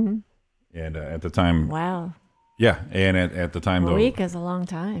week. Mm-hmm. And at the time... Wow. Yeah, and at the time... A week is a long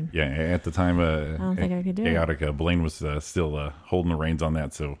time. Yeah, at the time... I don't think I could do it. Blaine was still holding the reins on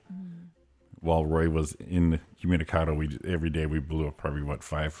that, so... While Roy was in Communicado, every day we blew up probably,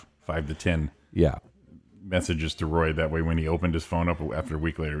 5 to 10 messages to Roy. That way when he opened his phone up after a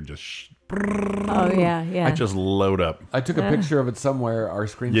week later, just... Oh, yeah. I just load up. I took a picture of it somewhere, our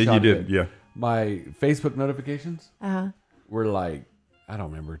screenshot. Yeah, you did, it. yeah. My Facebook notifications were like, I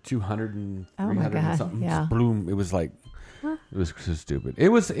don't remember, 200 and 300 and something. Yeah. Bloom. It was like, it was so stupid. It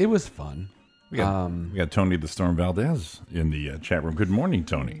was fun. We got Tony the Storm Valdez in the chat room. Good morning,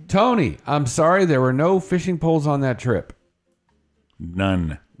 Tony. Tony, I'm sorry there were no fishing poles on that trip.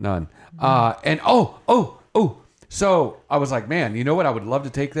 None. And so I was like, man, you know what I would love to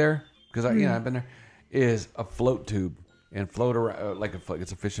take there? Because I've been there, is a float tube and float around,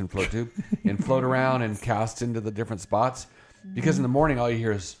 it's a fishing float tube, and float around and cast into the different spots. Because in the morning, all you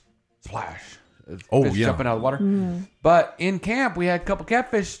hear is splash. Fish jumping out of the water. But in camp, we had a couple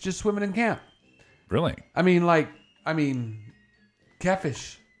catfish just swimming in camp. Really? I mean,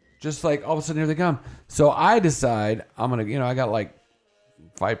 catfish. Just like all of a sudden here they come. So I decide I'm going to, I got like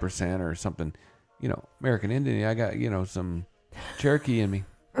 5% or something, American Indian. I got, some Cherokee in me.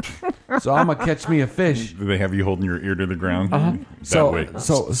 So I'm going to catch me a fish. Do they have you holding your ear to the ground? So way.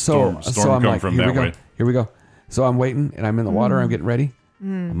 Storm I'm like, from that way. Here we go. So I'm waiting and I'm in the water. I'm getting ready.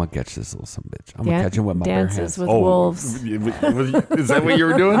 I'm going to catch this little son of a bitch. I'm going to catch him with my bare hands. Dances with wolves. Is that what you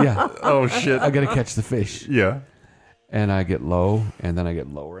were doing? Yeah. Oh, shit. I got to catch the fish. Yeah. And I get low, and then I get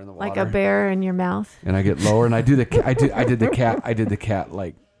lower in the water. Like a bear in your mouth. And I get lower, and I did the cat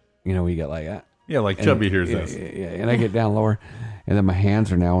like, you get like that. Yeah, like Chubby hears this. Yeah, and I get down lower, and then my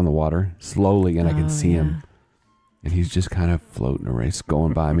hands are now in the water, slowly, and I can see him. And he's just kind of floating a race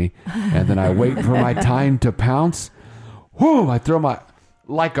going by me. And then I wait for my time to pounce. Whoom! I throw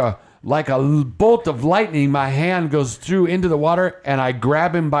like a bolt of lightning, my hand goes through into the water, and I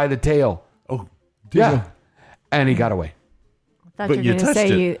grab him by the tail. Oh, yeah. And he got away. But you touched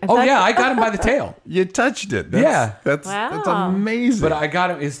it. I got him by the tail. You touched it. That's amazing. But I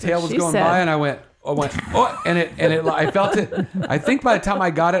got him. His tail was going by, and I went, and it. I felt it. I think by the time I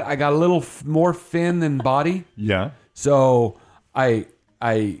got it, I got a little more fin than body. Yeah. So I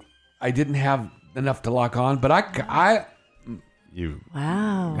didn't have enough to lock on, but You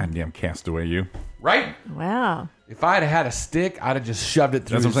Wow. goddamn castaway, you. Right? Wow. If I'd have had a stick, I'd have just shoved it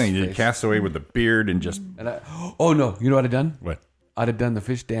through. That's what I'm saying. his You face. cast away with the beard and just. Oh no! You know what I'd done? What? I'd have done the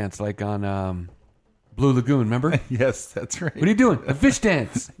fish dance like on Blue Lagoon. Remember? Yes, that's right. What are you doing? The fish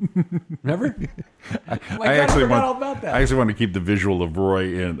dance. Remember? I actually forgot all about that. I actually want to keep the visual of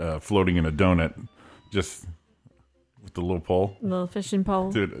Roy floating in a donut, just with the little pole. Little fishing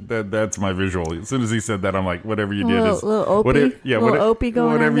pole. Dude, that's my visual. As soon as he said that, I'm like, whatever you did is little Opie? Little Opie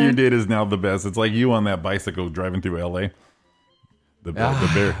going whatever on you there? did is now the best. It's like you on that bicycle driving through L.A. The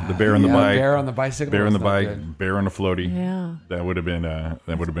bear on the bike, bear on the bicycle, bear on the was not bike, good. bear on the floaty. Yeah. That would have been I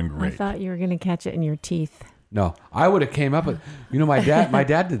great. thought you were going to catch it in your teeth. No, I would have came up with. My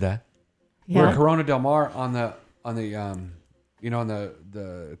dad did that. Yeah. We're at Corona Del Mar on the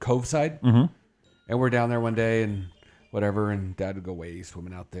cove side, and we're down there one day and whatever, and Dad would go way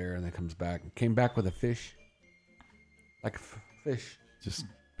swimming out there, and then comes back and came back with a fish, like a fish. Just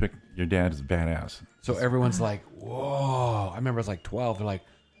pick your dad is badass. So everyone's like, "Whoa!" I remember I was like 12. They're like,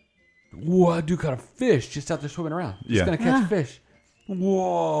 "Whoa, dude caught a fish just out there swimming around. Just gonna catch a fish."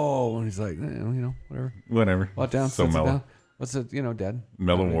 Whoa! And he's like, whatever. Whatever. Walk down, So sits it mellow. down. What's it? Dad.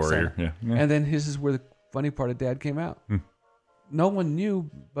 Mellow Makes warrior. sense. Yeah. And then this is where the funny part of Dad came out. No one knew,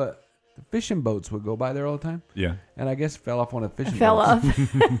 but the fishing boats would go by there all the time. Yeah. And I guess fell off one of the fishing Fell boats.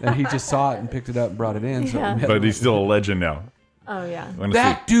 off. And he just saw it and picked it up and brought it in. So Yeah. But he's still a legend now. Oh, yeah.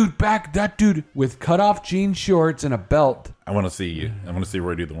 that dude with cut off jean shorts and a belt. I want to see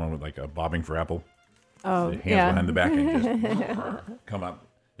Roy do the one with like a bobbing for apple. Oh, Hands yeah. behind the back and just come up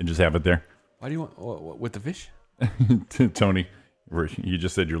and just have it there. Why do you want with the fish? Tony, you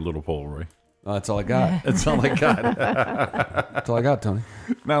just said your little pole, Roy. Oh, that's all I got. That's all I got. That's all I got, Tony.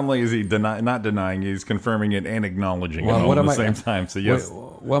 Not only is he not denying, he's confirming it and acknowledging it all at the same time. So yes,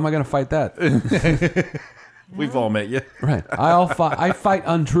 why am I going to fight that? we've all met you. Right. I fight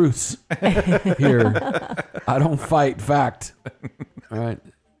untruths here. I don't fight fact. All right.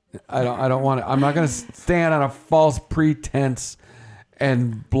 I don't want to. I'm not going to stand on a false pretense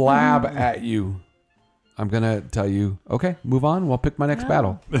and blab at you. I'm going to tell you, okay, move on. We'll pick my next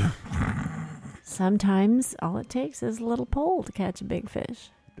battle. Sometimes all it takes is a little pole to catch a big fish.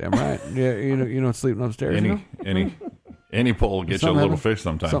 Damn right. Yeah, you don't sleeping upstairs. Any pole gets you a little fish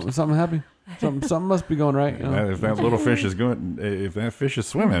sometimes. Something happy. Something must be going right. You know? If that little fish is going, if that fish is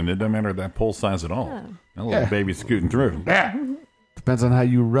swimming, it doesn't matter that pole size at all. That little baby's scooting through. Depends on how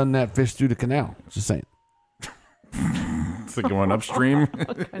you run that fish through the canal. Just saying. It's like going upstream.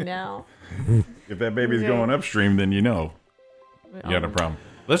 Canal. If that baby's going upstream, then you know you got a problem.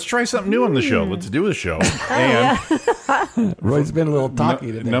 Let's try something new on the show. Let's do a show. And Roy's been a little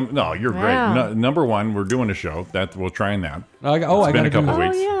talky today. No, you're great. Number one, we're doing a show. We'll try that. I got a couple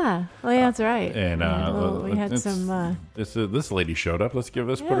weeks. Oh yeah, that's right. And we had some. This lady showed up. Let's put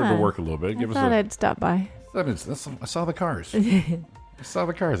her to work a little bit. I thought I'd stop by. I saw the cars. I saw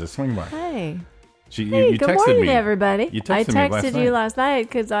the cars. I swing by. Hey. You good texted morning, me. everybody. You I texted texted you last night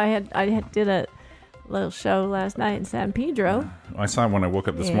because I did a little show last night in San Pedro. I saw it when I woke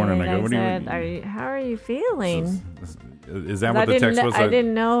up this morning. I go, how are you feeling? Is that what the text was? I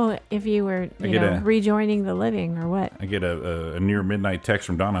didn't know if you were rejoining the living or what. I get a near midnight text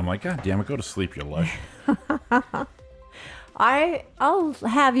from Donna. I'm like, God damn it, go to sleep, you lush. I'll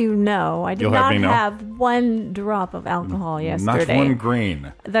have you know, I did not have one drop of alcohol yesterday. Not one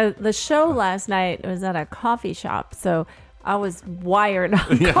grain. The show last night was at a coffee shop, so I was wired on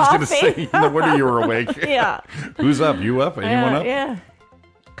coffee. I was going to say, no wonder you were awake. Yeah. Who's up? You up? Anyone up? Yeah.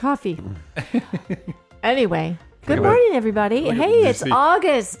 Coffee. Anyway, good morning, everybody. Hey, it's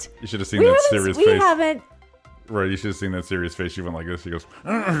August. You should have seen that serious face. We haven't. Right, you should have seen that serious face. She went like this. She goes,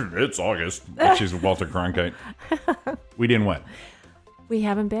 it's August. Like she's Walter Cronkite. We didn't what? We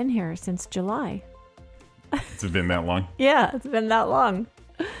haven't been here since July. It's been that long? Yeah, it's been that long.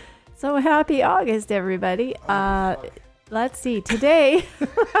 So happy August, everybody. Let's see. Today,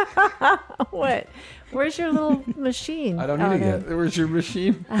 what? Where's your little machine? I don't need it yet. Where's your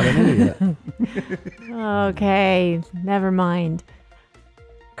machine? I don't need it yet. Okay, never mind.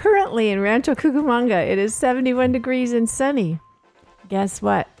 Currently in Rancho Cucamonga, it is 71 degrees and sunny. Guess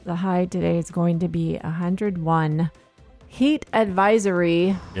what? The high today is going to be 101. Heat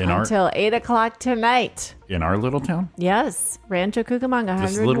advisory until 8 o'clock tonight. In our little town? Yes. Rancho Cucamonga, 101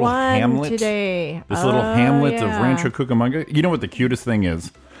 this little hamlet, today. This little hamlet of Rancho Cucamonga. You know what the cutest thing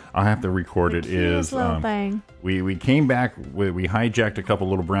is? I'll have to record it. Is thing. We came back, we hijacked a couple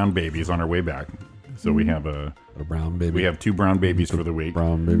little brown babies on our way back. So we have a brown baby. We have 2 brown babies for the week.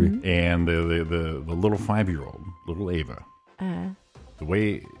 Brown baby. And the little 5-year-old, little Ava. The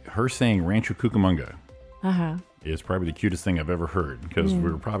way her saying Rancho Cucamonga is probably the cutest thing I've ever heard, because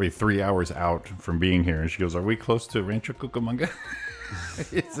we were probably 3 hours out from being here, and she goes, "Are we close to Rancho Cucamonga?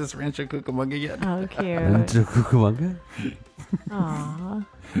 Is this Rancho Cucamonga yet?" Oh, cute. Rancho Cucamonga? Aw.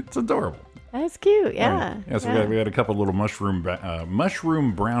 It's adorable. That's cute, yeah. Right. So we got a couple little mushroom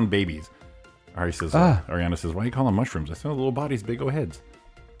brown babies. Ariana says, "Why do you call them mushrooms?" I said, "Oh, little bodies, big old heads."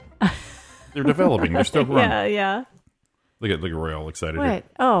 They're developing. They're still growing. Yeah. Look at Roy all excited. What? Here.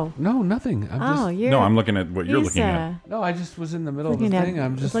 Oh. No, nothing. I'm looking at what you're looking at. No, I just was in the middle of the thing.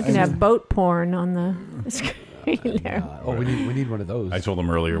 I'm just looking at boat porn on the screen there. We need one of those. I told him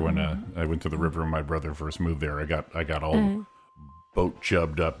earlier when I went to the river when my brother first moved there. I got all boat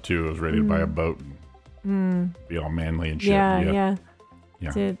chubbed up too. I was ready to buy a boat and be all manly and shit. Yeah.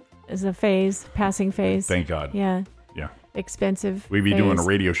 It's a passing phase. Thank God. Yeah. Yeah. Expensive. We'd be doing a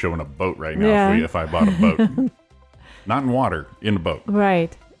radio show in a boat right now if I bought a boat. Not in water, in a boat.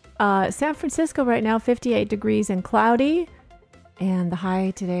 Right. San Francisco right now, 58 degrees and cloudy. And the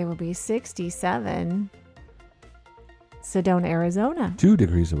high today will be 67. Sedona, Arizona. 2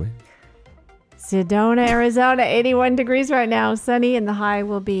 degrees away. Sedona, Arizona, 81 degrees right now, sunny, and the high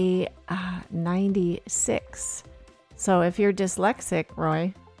will be 96. So if you're dyslexic,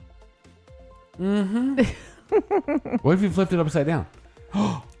 Roy. What if you flipped it upside down?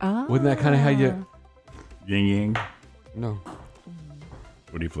 Wouldn't that kind of how you... Yin yang? No.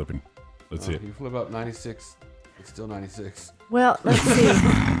 What are you flipping? Let's see it. You flip up 96. It's still 96. Well, let's see.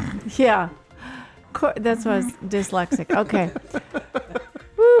 Yeah. That's why I was dyslexic. Okay.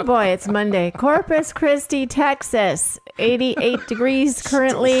 Woo, boy, it's Monday. Corpus Christi, Texas. 88 degrees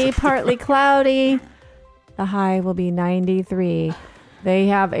currently, partly cloudy. The high will be 93. They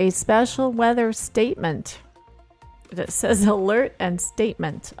have a special weather statement that says alert and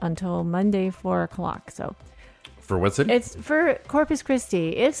statement until Monday, 4 o'clock. So For what city? it's for Corpus Christi.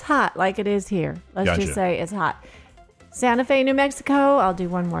 It's hot like it is here. Let's Gotcha. just say it's hot. Santa Fe, New Mexico. I'll do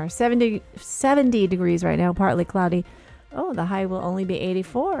one more. 70 degrees right now, partly cloudy. Oh, the high will only be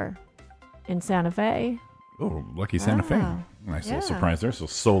 84 in Santa Fe. Oh, lucky Santa Fe. Wow. Nice Yeah. little surprise there. So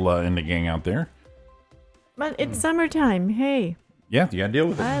Sola and the gang out there. But it's summertime. Hey, Yeah, you got to deal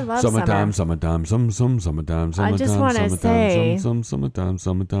with it. I love Summertime, summer. summertime, summertime. I just wanna say- summertime.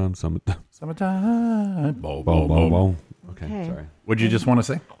 Summertime. Bo, Bow, bo, bow, bo. bow. Okay, Okay. sorry. What'd you just want to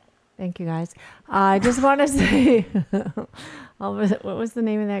say? Thank you, guys. I just want to say, what was the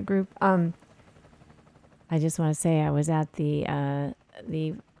name of that group? I just want to say I was at the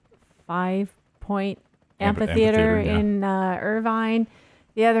 5 Point Amphitheater Amphitheater, yeah. in Irvine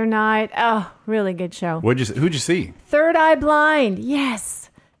the other night. Oh, really good show. Who'd you see? Third Eye Blind, yes,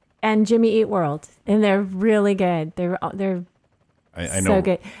 and Jimmy Eat World, and they're really good. They're I so know.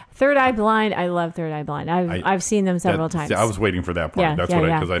 good. Third Eye Blind, I love Third Eye Blind. I've seen them several That- times. I was waiting for that part. Yeah, That's yeah, what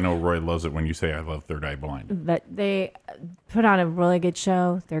yeah. because I know Roy loves it when you say I love Third Eye Blind. But they put on a really good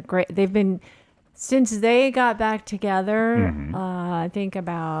show. They're great. They've been since they got back together. I think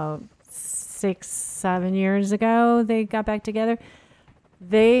about 6-7 years ago they got back together.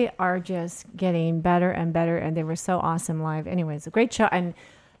 They are just getting better and better, and they were so awesome live. Anyways, a great show, and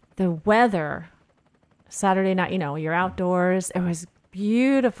the weather Saturday night. You know, you're outdoors. It was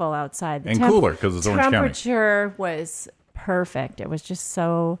beautiful outside. The And cooler, 'cause it's Orange County. Temperature was perfect. It was just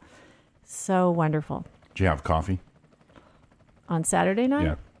so wonderful. Did you have coffee? On Saturday night?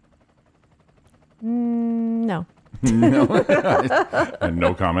 Yeah. No. And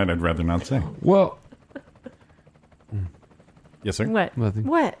no comment. I'd rather not say. Well, Yes, sir. What? Nothing.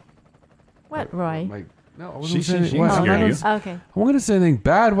 What, Roy? like, no, I She- wasn't saying she well, ain't I'm scared not of gonna- you. Okay. I wasn't gonna say anything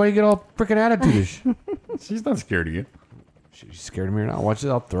bad. Why you get all freaking attitude-ish? She's not scared of you. She's scared of me or not. Watch it.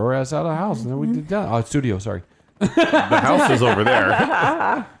 I'll throw her ass out of the house. And then we did that. Oh, studio. Sorry. The house is over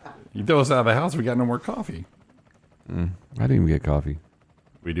there. You throw us out of the house, we got no more coffee. I didn't even get coffee.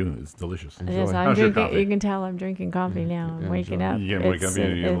 We do. It's delicious. It is. I'm How's your drinking. coffee? You can tell I'm drinking coffee now. I'm yeah, waking enjoy. up. You getting wake up, you get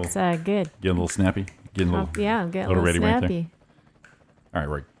a It's little- good. Getting a little snappy. Getting a little. Yeah, I'm getting a little little ready right there. snappy. All right,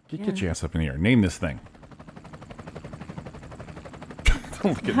 Roy. Get your ass up in the air. Name this thing.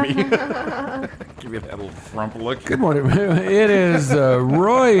 Don't look at me. Give me that little frump look. Good morning. It is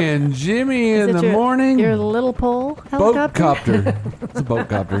Roy and Jimmy Is in it the morning. Your little pole Boat helicopter. copter. It's a boat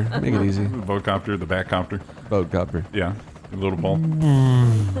copter. Make it easy. The boat copter, the back copter. Boat copter. Yeah. A little pole.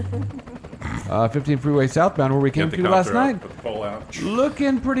 15 freeway southbound where we came Get the through last copter out, night. put the pole out.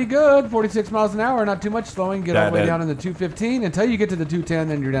 Looking pretty good. 46 miles an hour. Not too much slowing. Get all the way That- down in the 215 until you get to the 210.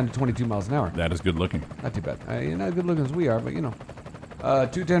 Then you're down to 22 miles an hour. That is good looking. Not too bad. You're not good looking as we are, but you know.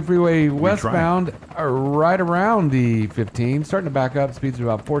 210 freeway westbound, right around the 15. Starting to back up. Speeds of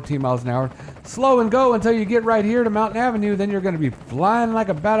about 14 miles an hour. Slow and go until you get right here to Mountain Avenue. Then you're going to be flying like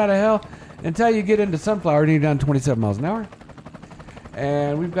a bat out of hell until you get into Sunflower. And you're down to 27 miles an hour.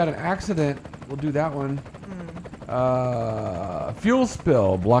 And we've got an accident. We'll do that one. Fuel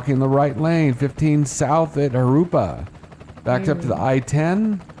spill blocking the right lane. 15 south at Harupa. Backed up to the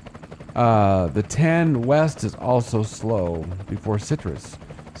I-10. The 10 west is also slow before Citrus.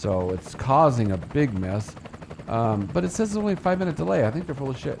 So it's causing a big mess. But it says it's only a 5-minute delay. I think they're full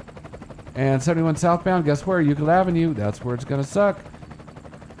of shit. And 71 southbound, guess where? Euclid Avenue. That's where it's going to suck.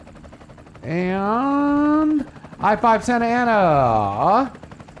 And I-5 Santa Ana.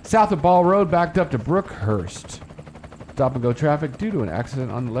 South of Ball Road, backed up to Brookhurst. Stop and go traffic due to an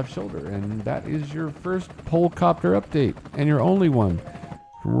accident on the left shoulder. And that is your first Polcopter update. And your only one.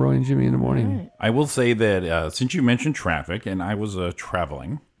 From Roy and Jimmy in the morning. I will say that since you mentioned traffic, and I was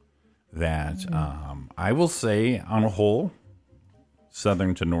traveling, that I will say on a whole,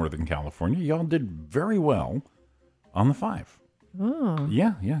 Southern to Northern California, y'all did very well on the 5. Oh.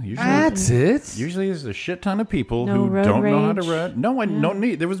 Yeah. Usually, That's it. Usually there's a shit ton of people No who road don't know how to rage? ride. No, I don't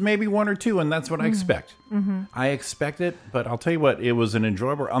need. There was maybe one or two, and that's what I expect. I expect it, but I'll tell you what, it was an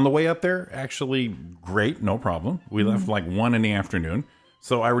enjoyable. On the way up there, actually great, no problem. We left like 1 in the afternoon.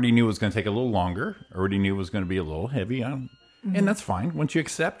 So I already knew it was going to take a little longer. I already knew it was going to be a little heavy. And that's fine. Once you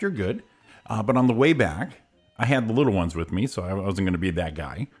accept, you're good. But on the way back, I had the little ones with me, so I wasn't going to be that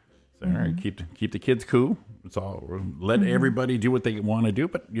guy. So, all right, keep the kids cool. It's all let everybody do what they want to do.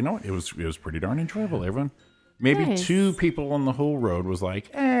 But you know, it was pretty darn enjoyable. Everyone, maybe Nice. 2 people on the whole road was like,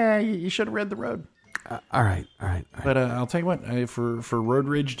 you should have read the road. All right. But I'll tell you what, for Road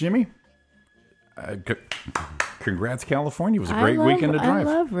Rage Jimmy, congrats, California. It was a great weekend to drive.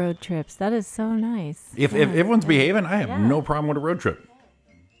 I love road trips. That is so nice. If everyone's behaving, I have no problem with a road trip.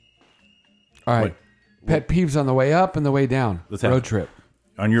 All right. Pet peeves on the way up and the way down. Let's have Road it. trip.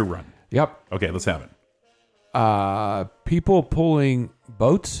 On your run. Yep. Okay, let's have it. People pulling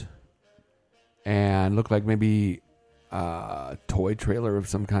boats and look like maybe toy trailer of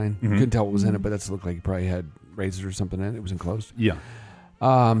some kind. You couldn't tell what was in it, but that looked like it probably had razors or something in it. It was enclosed. Yeah.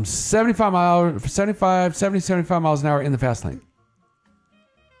 75 miles an hour in the fast lane.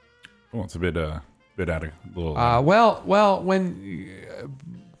 Well, it's a bit out of little. Well, when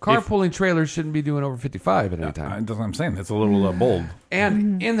carpooling trailers shouldn't be doing over 55 at any time. That's what I'm saying. That's a little bold.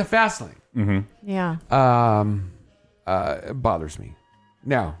 And in the fast lane. Yeah. It bothers me.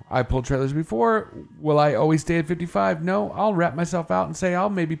 Now, I pulled trailers before. Will I always stay at 55? No. I'll wrap myself out and say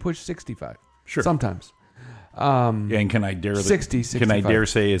I'll maybe push 65. Sure. Sometimes. And can I dare 65. Can I dare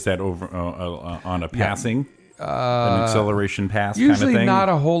say is that over on a passing, an acceleration pass Usually kind of thing? not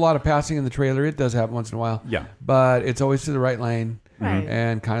a whole lot of passing in the trailer. It does happen once in a while. Yeah. But it's always to the right lane. Right.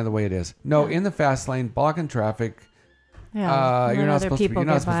 And kind of the way it is. No, in the fast lane, blocking traffic. Yeah. You're not other supposed to be, people you're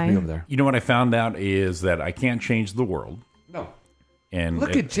not get supposed to by. be over there. You know what I found out is that I can't change the world. No. And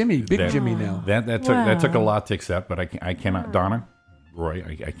Look at Jimmy, big Jimmy now. That took a lot to accept, but I cannot. Donna, Roy,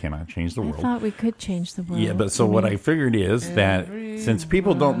 I cannot change the I world. thought we could change the world. Yeah, but so what I figured is that since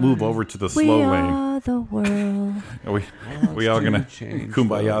people don't move over to the we slow lane, are the world. are we all gonna change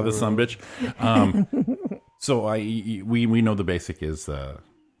kumbaya this son bitch? So we know the basic is the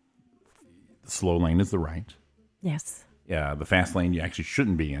slow lane is the right. Yes. Yeah, the fast lane you actually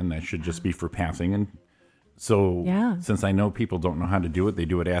shouldn't be in. That should just be for passing. And so since I know people don't know how to do it, they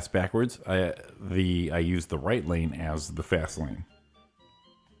do it ass backwards. I use the right lane as the fast lane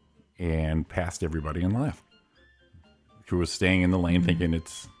and passed everybody on the left who was staying in the lane thinking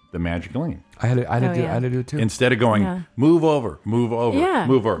it's the magic lane. I had to do it too. Instead of going, move over, move over, Yeah,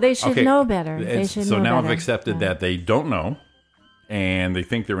 move over. they should know better. They should so know now I've better. accepted that they don't know. And they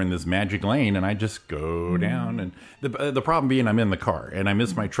think they're in this magic lane, and I just go down. And the problem being, I'm in the car, and I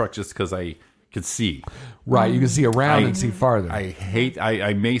miss my truck just because I could see. Right, you can see around and see farther.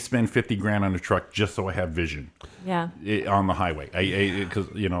 I may spend $50,000 on a truck just so I have vision. Yeah. On the highway, because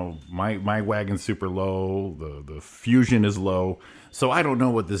my wagon's super low, the fusion is low, so I don't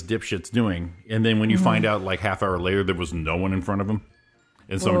know what this dipshit's doing. And then when you find out, like half hour later, there was no one in front of him.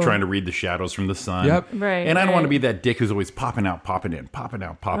 And so I'm trying to read the shadows from the sun. Yep. Right, And I don't want to right. be that dick who's always popping out, popping in, popping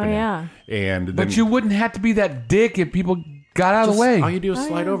out, popping in. yeah. And then But you wouldn't have to be that dick if people got out of the way. all you do is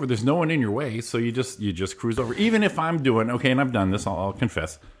slide over. There's no one in your way, so you just cruise over. Even if I'm doing okay, and I've done this, I'll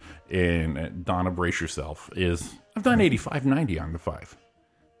confess. And Donna, brace yourself. I've done 85, 90 on the 5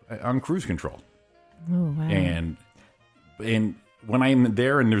 on cruise control. Oh, wow. And when I'm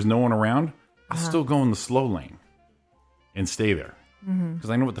there and there's no one around, I'll still go in the slow lane and stay there because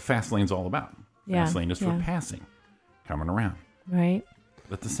I know what the fast lane's all about. Yeah, Fast lane is for passing, coming around. Right.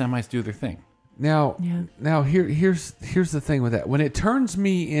 Let the semis do their thing. Now here's the thing with that. When it turns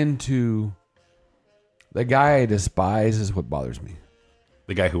me into the guy I despise is what bothers me.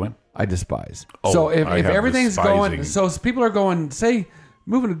 The guy who went? I despise. Oh, so if I have everything's despising. going, so people are going, say,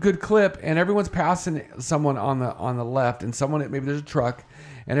 moving a good clip, and everyone's passing someone on the left, and someone maybe there's a truck,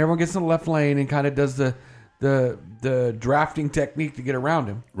 and everyone gets in the left lane and kind of does the drafting technique to get around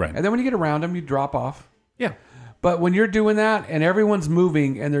him. Right. And then when you get around him, you drop off. Yeah. But when you're doing that and everyone's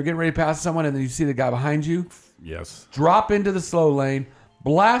moving and they're getting ready to pass someone, and then you see the guy behind you, Yes. drop into the slow lane,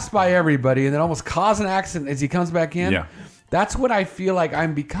 blast by everybody, and then almost cause an accident as he comes back in. Yeah. That's what I feel like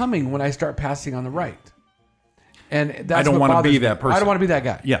I'm becoming when I start passing on the right. And that's I don't what want to bothers be me. that person. I don't want to be that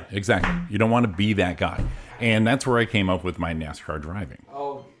guy. Yeah, exactly. You don't want to be that guy. And that's where I came up with my NASCAR driving.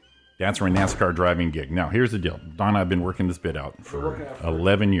 Oh, That's my NASCAR driving gig. Now, here's the deal. Donna, I've been working this bit out for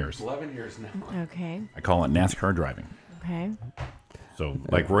 11 years. 11 years now. Okay. I call it NASCAR driving. Okay. So,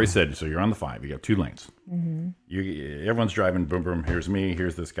 like Roy said, so you're on the 5. You got 2 lanes. Everyone's driving. Boom, boom. Here's me.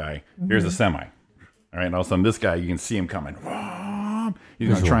 Here's this guy. Here's a semi. All right. And all of a sudden, this guy, you can see him coming. He's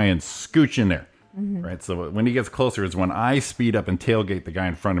going to try and scooch in there. Right. So when he gets closer is when I speed up and tailgate the guy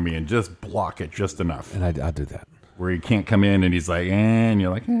in front of me and just block it just enough. And I do that. Where he can't come in and he's like, and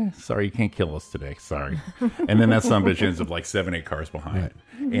you're like, sorry, you can't kill us today. Sorry. And then that son of a bitch ends up like 7, 8 cars behind.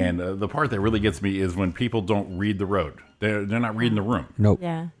 Right. And the part that really gets me is when people don't read the road. They're not reading the room. Nope.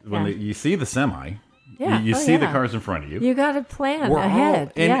 Yeah. When you see the semi, Yeah. you Oh, see the yeah. cars in front of you. You got to plan We're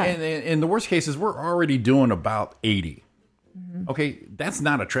ahead. all, and the worst case is we're already doing about 80. Okay, that's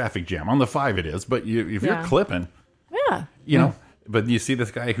not a traffic jam. On the 5 it is, but if you're clipping, Yeah. you know, but you see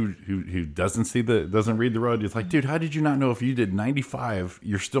this guy who doesn't doesn't read the road. It's like, dude, how did you not know if you did 95,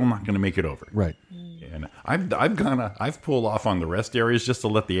 you're still not going to make it over? Right. And I've pulled off on the rest areas just to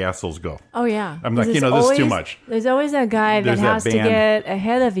let the assholes go. Oh, yeah. I'm like, There's this is too much. There's always that guy that There's that has to band. get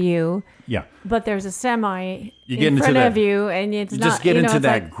ahead of you. Yeah. But there's a semi You get in into front that- of you, and it's You not. just get you know, into it's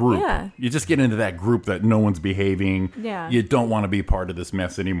that like, group. Yeah. You just get into that group that no one's behaving. Yeah. You don't want to be part of this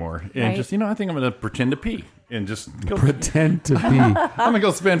mess anymore. And Right. just, I think I'm going to pretend to pee and just go. Pretend to be. I'm going to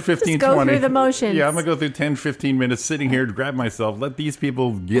go spend 15, Just go 20. through the motions. Yeah, I'm going to go through 10, 15 minutes sitting here to grab myself, let these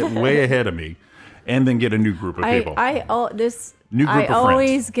people get way ahead of me, and then get a new group of people. I New group of friends.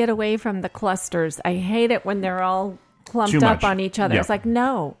 always get away from the clusters. I hate it when they're all clumped Too up much. on each other. Yeah. It's like,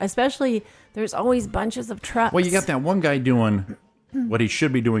 no, especially there's always bunches of trucks. Well, you got that one guy doing what he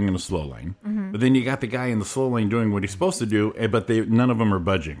should be doing in the slow lane, Mm-hmm. but then you got the guy in the slow lane doing what he's supposed to do, but none of them are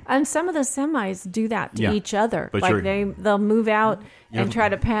budging. And some of the semis do that to Yeah. each other. But Like they'll move out and try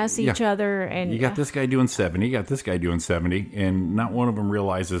to pass each Yeah. other. And You got this guy doing 70, you got this guy doing 70, and not one of them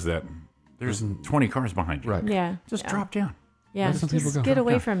realizes that there's 20 cars behind you. Right. Yeah. Just yeah. drop down. Yeah. Let some people Just go. get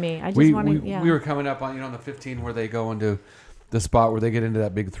away Yeah. from me. I just We want to. Yeah. were coming up on on the 15 where they go into the spot where they get into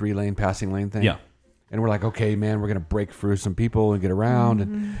that big 3-lane passing lane thing. Yeah. And we're like, okay, man, we're gonna break through some people and get around.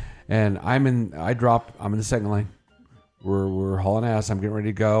 And I'm in the second lane. We're hauling ass. I'm getting ready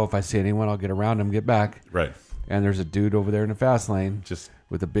to go. If I see anyone, I'll get around them, get back. Right. And there's a dude over there in the fast lane, Just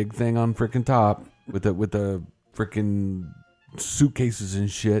with a big thing on freaking top, with the freaking suitcases and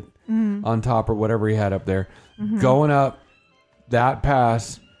shit on top or whatever he had up there, going up that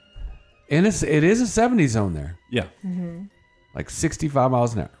pass. And it is a 70 zone there, yeah. like 65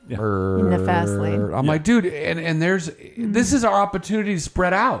 miles an hour. Yeah. In the fast lane. I'm like, dude, and this is our opportunity to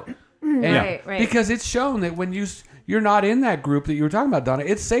spread out. And Right, right. Because it's shown that when you're not in that group that you were talking about, Donna,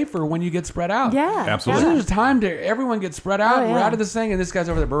 it's safer when you get spread out. Yeah. Absolutely. So there's time to everyone gets spread out. Oh, And we're yeah. out of this thing, and this guy's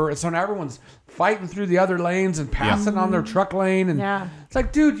over there. brr, So now everyone's fighting through the other lanes and passing on their truck lane. And Yeah. it's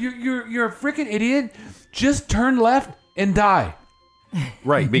like, dude, you're a freaking idiot. Just turn left and die.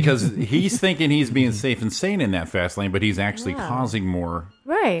 Right, because he's thinking he's being safe and sane in that fast lane, but he's actually causing more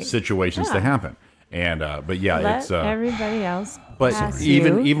Right. situations to happen. And but yeah, Let it's everybody else but pass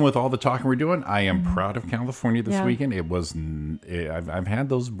even you. with all the talking we're doing, I am proud of California this Yeah. weekend. It was I've had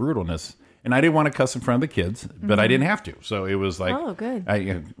those brutalness, and I didn't want to cuss in front of the kids, but I didn't have to. So it was like, Oh, good.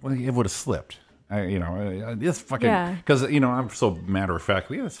 Well, it would have slipped. This fucking Yeah. because I'm so matter of fact.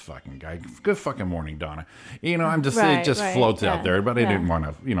 This fucking guy. Good fucking morning, Donna. I'm just Right, it just right, floats yeah, out there, but I yeah. didn't want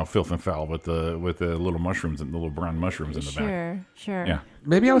to filth and foul with the little mushrooms and the little brown mushrooms in the back. Sure. Yeah.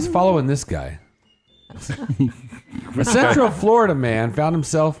 Maybe I was following this guy. A Central Florida man found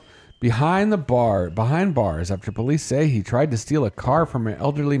himself behind bars after police say he tried to steal a car from an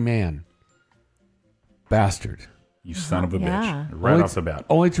elderly man. Bastard. You son of a Yeah. bitch! Right off the bat.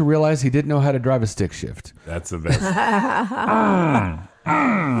 Only to realize he didn't know how to drive a stick shift. That's the best.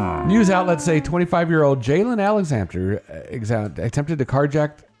 News outlets say 25-year-old Jalen Alexander attempted to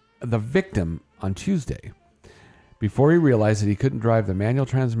carjack the victim on Tuesday before he realized that he couldn't drive the manual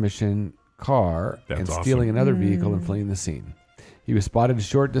transmission car That's and stealing awesome. another vehicle and fleeing the scene. He was spotted a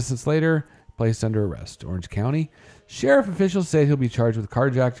short distance later, placed under arrest. Orange County sheriff officials said he'll be charged with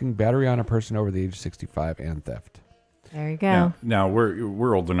carjacking, battery on a person over the age of 65, and theft. There you go. Now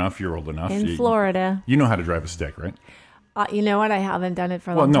we're old enough. You're old enough. In You- Florida. You know how to drive a stick, right? You know what? I haven't done it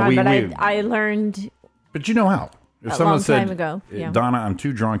for a Well, long no, time, we- but we- I learned. But you know how. If A someone long said, time ago, yeah. Donna, I'm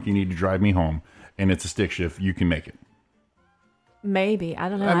too drunk. You need to drive me home, and it's a stick shift, you can make it. Maybe. I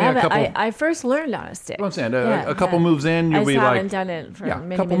don't know. I I, mean, a haven't, couple- I first learned on a stick. What I'm saying, Yeah, a couple yeah. moves in, you'll I be just like, haven't done it for yeah,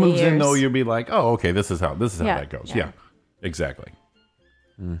 many, a couple many moves years. in though, you'll be like, oh, okay, this is how Yeah, that goes. yeah. Yeah, exactly.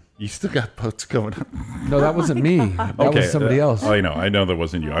 You still got posts coming up. No, that wasn't me. That was somebody else. I know that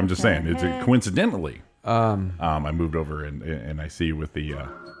wasn't you. I'm just saying, it's coincidentally. I moved over and I see with the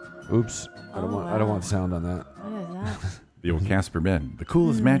Oops. I don't want sound on that. What is that? the old Casper bed, the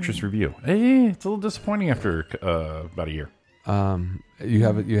coolest mattress review. Hey, it's a little disappointing after about a year. You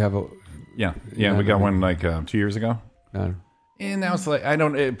have a Yeah, we got one like 2 years ago. no. And now it's like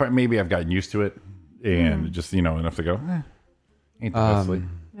but maybe I've gotten used to it, and just enough to go. Ain't the best sleep,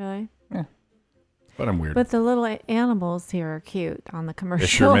 Really? but I'm weird. But the little animals here are cute on the commercial. It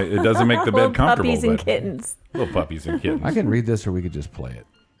sure it doesn't make the Little bed comfortable. puppies and but kittens. little puppies and kittens. I can read this, or we could just play it.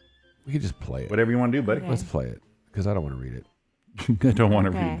 We could just play it. Whatever you want to do, buddy. Let's play it because I don't want to read it. I don't want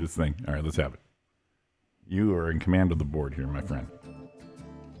to Okay. read this thing. All right, let's have it. You are in command of the board here, my friend.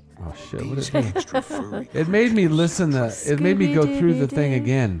 Oh shit! What is it? It made me listen. It made me go through the thing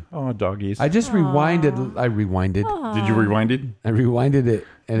again. Oh, doggies. I just rewinded. I rewinded. Did you rewind it? I rewinded it,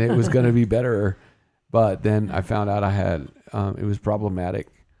 and it was going to be better, but then I found out I had. It was problematic.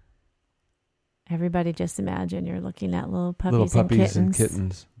 Everybody just imagine you're looking at little puppies, Little puppies and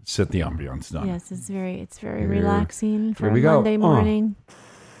kittens. set the ambiance, Donna. Yes, it's very relaxing for here a we go. Monday morning.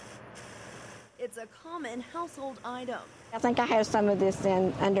 It's a common household item. I think I have some of this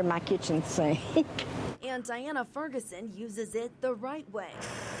under my kitchen sink. And Diana Ferguson uses it the right way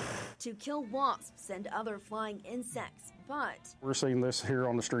to kill wasps and other flying insects. But we're seeing this here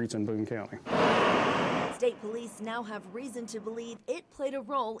on the streets in Boone County. State police now have reason to believe it played a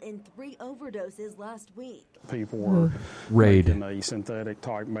role in 3 overdoses last week. People were making a synthetic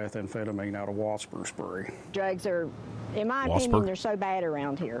type methamphetamine out of wasp spray. Drugs are, in my opinion, they're so bad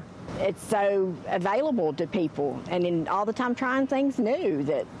around here. It's so available to people and in all the time trying things new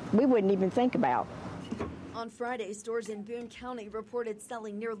that we wouldn't even think about. On Friday, stores in Boone County reported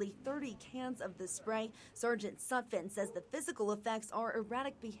selling nearly 30 cans of the spray. Sergeant Sutphin says the physical effects are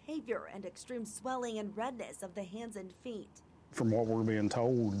erratic behavior and extreme swelling and redness of the hands and feet. From what we're being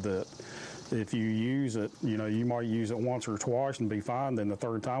told, that if you use it, you might use it once or twice and be fine. Then the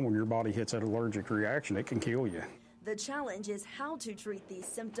third time when your body hits that allergic reaction, it can kill you. The challenge is how to treat these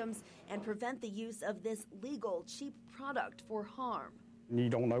symptoms and prevent the use of this legal, cheap product for harm. You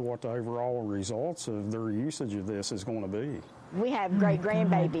don't know what the overall results of their usage of this is going to be. We have great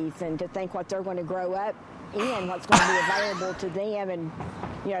grandbabies, and to think what they're going to grow up in, what's going to be available to them, and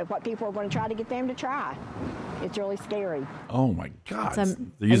what people are going to try to get them to try. It's really scary. Oh my God!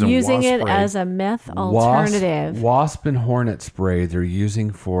 They're using it as a meth alternative. Wasp and hornet spray. They're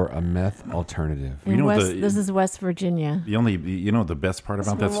using for a meth alternative. This is West Virginia. The best part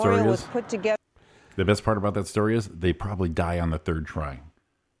about that story is put together. The best part about that story is they probably die on the 3rd try.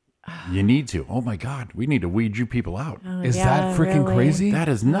 You need to. Oh my God, we need to weed you people out. Is that freaking crazy? That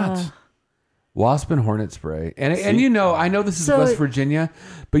is nuts. Wasp and hornet spray. And I know this is West Virginia,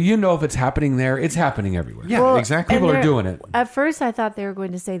 but if it's happening there, it's happening everywhere. Yeah, exactly. People are doing it. At first, I thought they were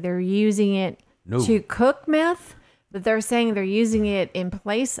going to say they're using it to cook meth, but they're saying they're using it in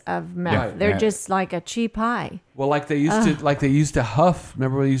place of meth. Right. They're just like a cheap high. Well, like they used to huff.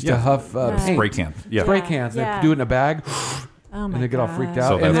 Remember, they used to huff paint. Spray cans. Yeah, spray cans. They do it in a bag. Oh my and they get all freaked out,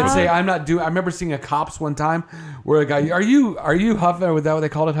 So and then that's say, "I'm not doing." I remember seeing a cops one time where a guy, "Are you huffing?" Or was that what they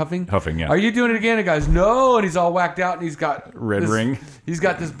called it, huffing? Huffing, yeah. Are you doing it again? And guys, no, and he's all whacked out, and he's got red ring. He's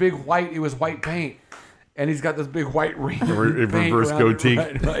got this big white. It was white paint, and he's got this big white ring. Reverse goatee.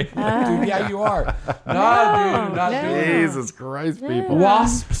 Right. Dude, yeah, you are. No, dude, not doing it. Jesus Christ, people!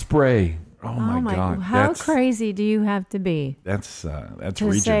 Wasp spray. Oh my God! How crazy do you have to be? That's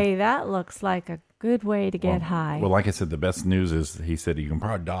to say that looks like a good way to get high. Well, like I said, the best news is he said you can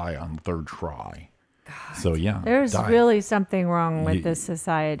probably die on the 3rd try. God. So yeah, there's really something wrong with this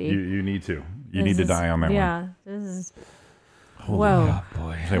society. You need to. You need to die on that one. Yeah, this is. Whoa,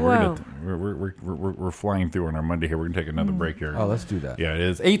 boy! Hey, we're flying through on our Monday here. We're gonna take another break here. Oh, let's do that. Yeah, it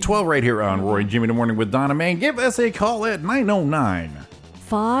is 8:12 right here on Roy and Jimmy in the Morning with Donna May. Give us a call at 909.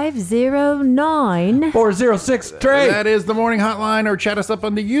 509 406 Trey. That is the morning hotline, or chat us up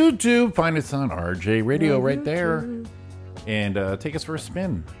on the YouTube. Find us on RJ Radio right there, and take us for a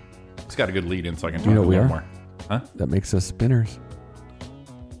spin. It's got a good lead in, so I can talk a little more. Huh? That makes us spinners.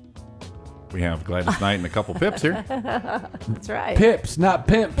 We have Gladys Knight and a couple pips here. That's right. Pips, not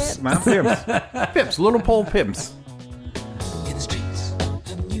pimps. Not pimps. Pips, little pole pimps. In the streets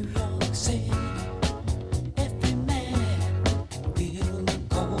of New York City, every man can feel the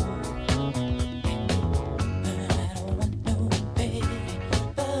cold. I don't want no paper,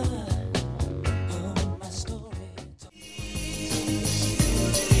 my story.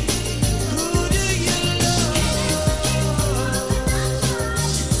 Who do you love? Who do you love?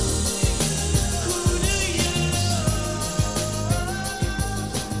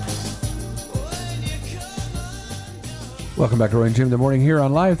 When you come Welcome back to Roy and Jim in the Morning here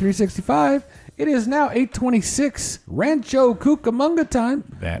on Live 365. It is now 8:26 Rancho Cucamonga time.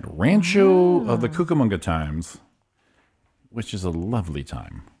 That Rancho of the Cucamonga times, which is a lovely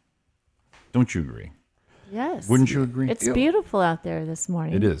time. Don't you agree? Yes. Wouldn't you agree? It's beautiful out there this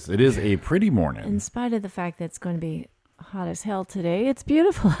morning. It is. It is a pretty morning. In spite of the fact that it's going to be hot as hell today, it's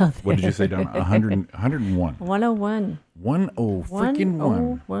beautiful out there. What did you say, Donna? 101. 101.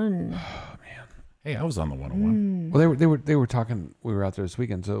 101. 101. Hey, I was on the 101. Well, they were talking. We were out there this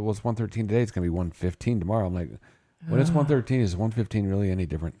weekend, so it was 113 today. It's going to be 115 tomorrow. I'm like, when it's 113, is 115 really any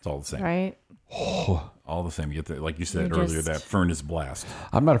different? It's all the same. Right. All the same. You get the, like you said earlier, that furnace blast.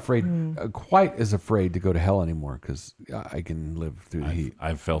 I'm not afraid, quite as afraid to go to hell anymore because I can live through the heat.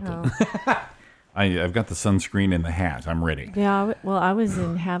 I've felt it. I've got the sunscreen and the hat. I'm ready. Yeah. Well, I was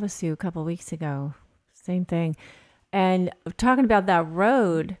in Havasu a couple weeks ago. Same thing. And talking about that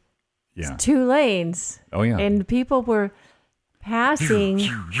road. Yeah. It's 2 lanes. Oh, yeah. And people were passing,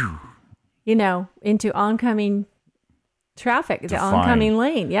 into oncoming traffic, the Define. oncoming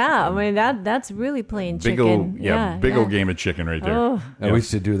lane. Yeah, I mean that's really playing Big chicken. old, big old game of chicken right there. Oh. We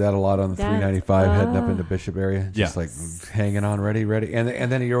used to do that a lot on the 395 heading up into Bishop area, just like hanging on, ready,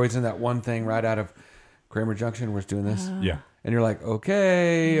 and then you're always in that one thing right out of Kramer Junction. We're doing this, and you're like,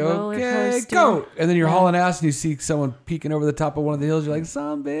 okay, go, and then you're hauling ass, and you see someone peeking over the top of one of the hills. You're like,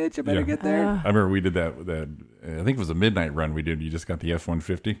 son, bitch, I better get there. I remember we did that. I think it was a midnight run we did. You just got the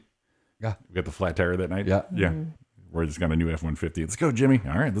F-150. Yeah, we got the flat tire that night. Yeah, yeah. We're just got a new F-150. Let's go, Jimmy.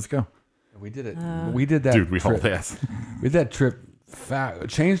 All right, let's go. We did it. We did that. Dude, we hauled ass. We did that trip.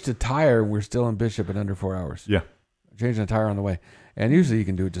 Changed a tire. We're still in Bishop in under 4 hours. Yeah. Changing a tire on the way. And usually you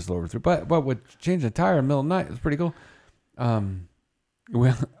can do it just over through. But with changing a tire in the middle of the night, it's pretty cool.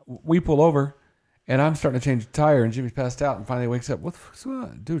 We pull over, and I'm starting to change the tire, and Jimmy's passed out, and finally wakes up. What's going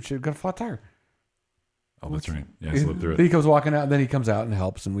on? Dude, she got a flat tire. Oh, that's right. Yeah, slip through it. He comes walking out, and then he comes out and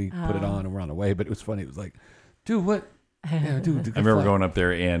helps, and we put it on, and we're on the way. But it was funny. It was like, dude, what? Yeah, dude, I remember going up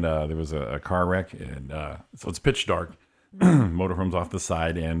there, and there was a car wreck, and so it's pitch dark. Motorhome's off the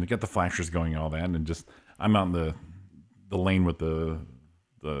side, and you got the flashers going and all that, and just I'm out in the lane with the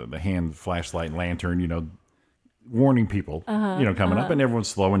hand flashlight and lantern, warning people, coming up, and everyone's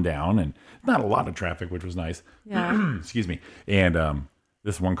slowing down, and not a lot of traffic, which was nice. Yeah. Excuse me. And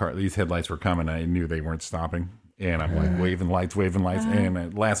this one car, these headlights were coming. I knew they weren't stopping. And I'm like waving lights. And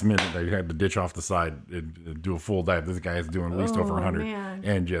at last minute, they had to ditch off the side and do a full dive. This guy is doing at least over 100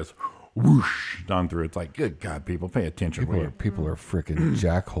 and just whoosh on through. It's like, good God, people, pay attention. People are freaking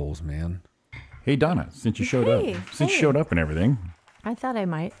jackholes, man. Hey, Donna, since you showed up, you showed up and everything. I thought I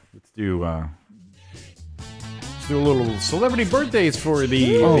might. Let's do a little celebrity birthdays for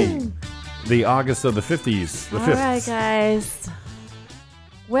the August of the 50s. The 5th. All right, guys.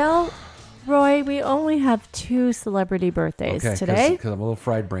 Well, Roy, we only have 2 celebrity birthdays today. Because I'm a little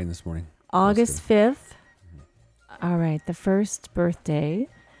fried brain this morning. August 5th. All right, the first birthday.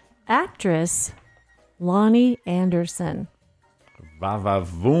 Actress Lonnie Anderson. Va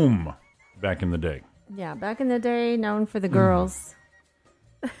voom back in the day. Yeah, back in the day, known for the girls.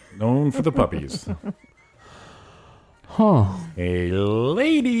 Known for the puppies. Huh. Hey,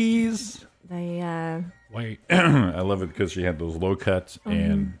 ladies. They Wait, I love it because she had those low cuts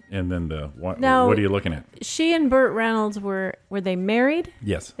and then what are you looking at? She and Burt Reynolds were they married?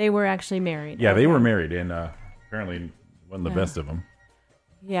 Yes. They were actually married. Yeah, they were married, and apparently wasn't the best of them.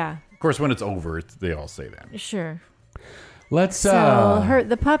 Yeah. Of course, when it's over, they all say that. Sure. Let's So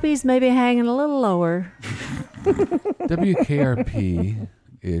the puppies may be hanging a little lower.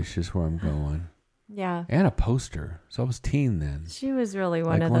 WKRP-ish is where I'm going. Yeah. And a poster. So I was teen then. She was really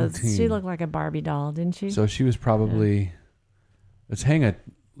one of those. She looked like a Barbie doll, didn't she? So she was probably. Let's hang a.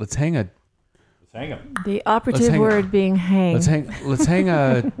 The operative word being hang. Let's hang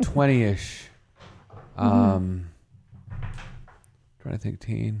a 20-ish. Trying to think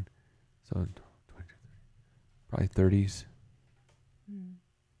teen. So probably 30s.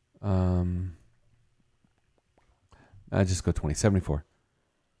 I just go 20, 74.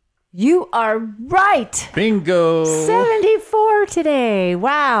 You are right. Bingo. 74 today.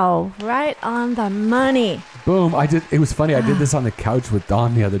 Wow. Right on the money. Boom. It was funny. I did this on the couch with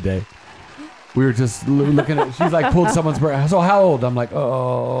Dawn the other day. We were just looking at, she's like pulled someone's birthday. So how old? I'm like,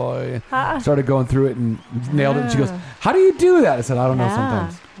 started going through it and nailed it. And she goes, how do you do that? I said, I don't know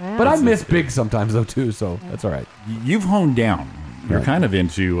sometimes. Yeah. But I miss big sometimes though too. So that's all right. You've honed down. You're kind of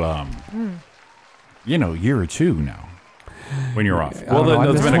into, a year or two now. When you're off. Well,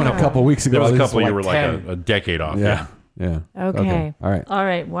 there's been a couple weeks ago. There was a couple you were like a decade off. Yeah. Okay. All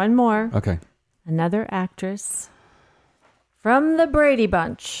right. One more. Okay. Another actress from the Brady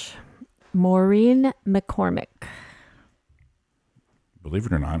Bunch, Maureen McCormick. Believe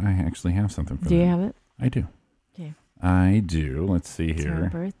it or not, I actually have something for Do you have it? I do. Okay. I do. Let's see It's here. her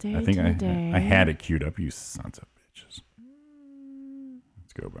birthday I think today. I had it queued up. You sons of bitches.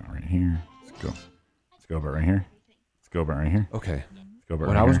 Let's go about right here. Let's go about right here. Go about right here. Okay. Go about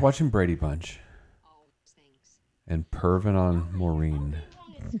when right I was here. watching Brady Bunch and perving on Maureen.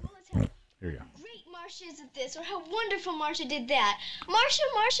 Here you go. Great Marcia isn't this, or how wonderful Marcia did that. Marcia.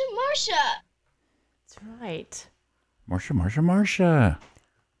 That's right. Marcia.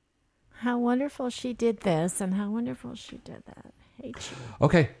 How wonderful she did this and how wonderful she did that. Hate you.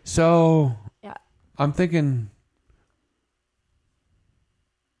 Okay, so yeah. I'm thinking.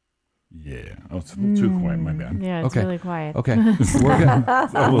 Yeah. Oh, it's a little too quiet. My bad. Yeah, it's really quiet. Okay. We're gonna,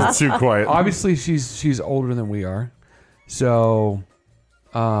 a little too quiet. Obviously, she's older than we are. So,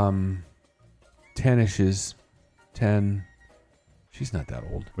 10-ish. 10. She's not that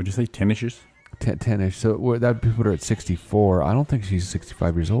old. Would you say 10-ish? 10-ish. So that put her at 64. I don't think she's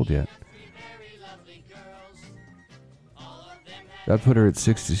 65 years old yet. That put her at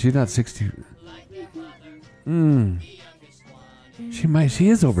 60. She's not 60. She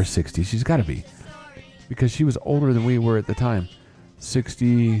is over 60. She's got to be. Because she was older than we were at the time.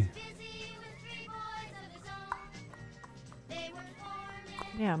 60.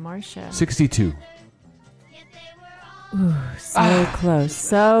 Yeah, Marcia. 62. Ooh, so close.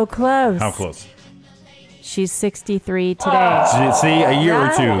 So close. How close? She's 63 today. See, a year or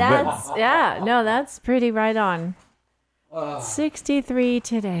two. That's pretty right on. 63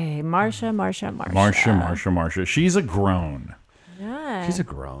 today. Marcia. Marcia. She's a grown. Yeah. She's a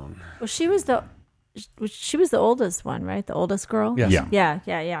grown. Well, she was the oldest one, right? The oldest girl? Yes.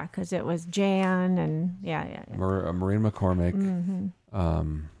 Yeah. Because it was Jan and yeah. Maureen McCormick. Mm-hmm. Oh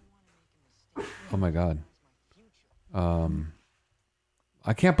my God. I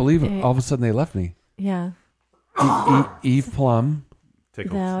can't believe it. All of a sudden they left me. Yeah. Eve Plum.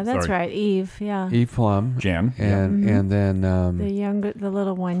 No, that's right. Eve, yeah. Eve Plum. Jan. And then the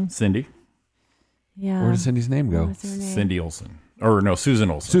little one. Cindy. Yeah. Where does Cindy's name go? What's her name? Cindy Olsen. Or no, Susan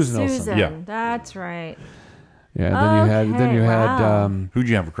Olsen. Susan Olsen. Yeah. That's right. Yeah, then you had who'd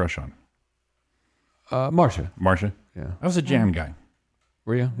you have a crush on? Marcia. Marcia? Yeah. I was a Jan guy.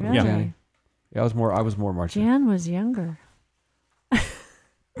 Were you? Really? Yeah. I was more Marcia. Jan was younger.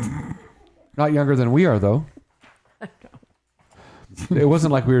 Not younger than we are, though. It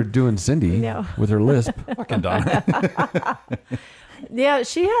wasn't like we were doing Cindy with her lisp. Fucking Donna. Yeah,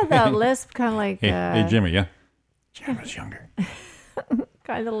 she had that lisp kind of like... Hey, Jimmy, yeah. Jan was younger.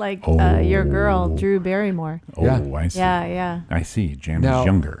 Kind of like your girl, Drew Barrymore. Oh, yeah. I see. Yeah. I see. Jan was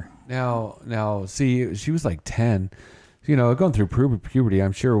younger. Now, see, she was like 10. Going through puberty,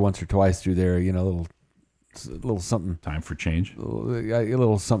 I'm sure once or twice through there, a little something. Time for change. A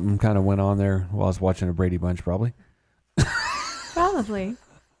little something kind of went on there while I was watching a Brady Bunch, probably. Probably.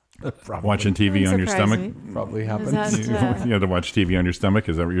 Watching TV on your stomach? Probably happened. You had to watch TV on your stomach?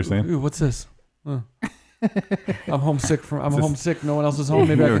 Is that what you're saying? Ooh, what's this? I'm homesick. I'm homesick. No one else is home.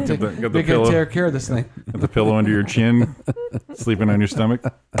 Maybe I can take care of this thing. Got the pillow under your chin, sleeping on your stomach,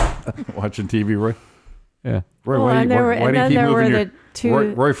 watching TV, Roy. Yeah. Roy, why do you keep moving your...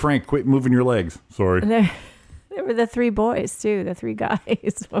 Roy Frank, quit moving your legs. Sorry. There were the three boys, too. The three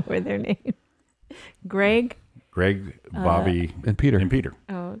guys. What were their names? Greg, Bobby, and Peter.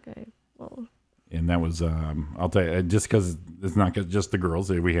 Oh, okay. Well, and that was, I'll tell you, just because it's not just the girls.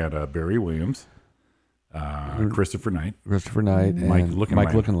 We had Barry Williams, Christopher Knight, and Mike Mike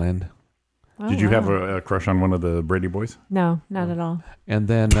Lookinland. Oh, Did you have a crush on one of the Brady boys? No, not at all. And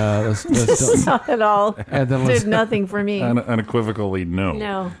then let's not at all. And then did nothing for me. Unequivocally, no.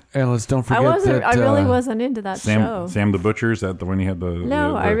 No. And let's don't forget that I really wasn't into that show. Sam the Butcher, is that the one you had the?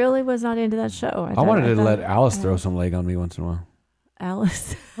 No, I really was not into that show. I wanted to let Alice throw some leg on me once in a while.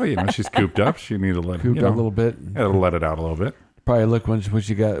 Alice. Well, she's cooped up. She needed to let up a little bit. Had to let it out a little bit. Probably looked when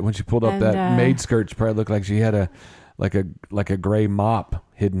she pulled up that maid skirt. She probably looked like she had a gray mop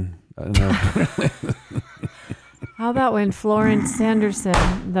hidden. How about when Florence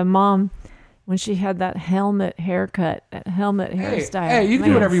Sanderson, the mom, when she had that helmet haircut, that helmet hairstyle? Hey, you can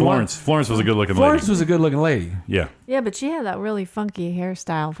do whatever you want. Florence was a good looking lady. Florence was a good looking lady. Yeah. Yeah, but she had that really funky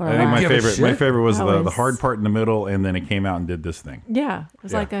hairstyle for a I while. think my favorite was the hard part in the middle, and then it came out and did this thing. Yeah, it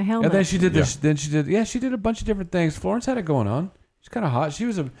was like a helmet. And then she did this. Then she did a bunch of different things. Florence had it going on. She's kind of hot. She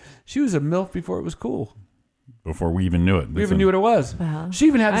was a MILF before it was cool. Before we even knew it. We even knew what it was. Well, she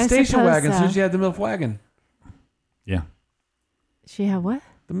even had the station wagon, so she had the MILF wagon. Yeah. She had what?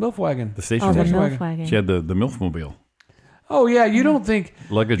 The MILF wagon. The station wagon. She had the MILF-mobile. Oh, yeah. You don't think...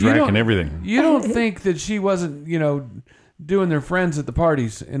 Luggage rack and everything. You don't think that she wasn't, doing their friends at the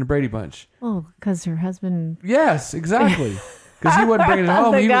parties in a Brady Bunch? Oh, because her husband... Yes, exactly. Because he wasn't bringing it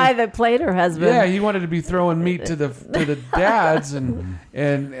home. The guy that played her husband. Yeah, he wanted to be throwing meat to the dads, and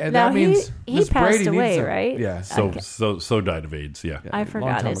that means he passed away, right? Yeah. So died of AIDS. Yeah. I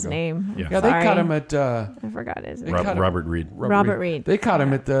forgot his name. Yeah, they caught him at. I forgot his name. Robert Reed. Robert Reed. They caught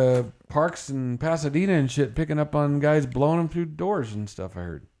him at the parks in Pasadena and shit, picking up on guys blowing them through doors and stuff. I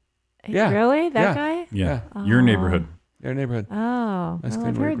heard. Yeah. Really? That guy? Yeah. Your neighborhood. Their neighborhood. Oh, well,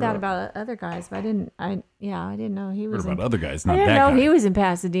 I've heard that about other guys, but I didn't know he was. Heard about other guys, not I didn't that know guy. he was in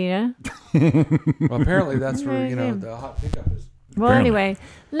Pasadena. Well, apparently that's where the hot pickup is. Well, anyway,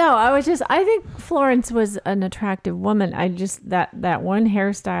 no, I think Florence was an attractive woman. I just that one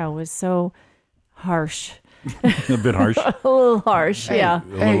hairstyle was so harsh. A bit harsh. A little harsh, yeah.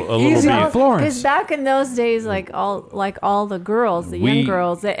 A little easy, bit. Florence. Because back in those days, like all the girls, the young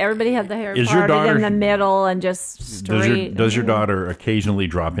girls, everybody had the hair parted in the middle and just straight. Does your daughter occasionally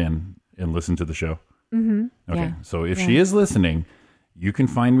drop in and listen to the show? Mm-hmm. Okay, yeah. So if she is listening, you can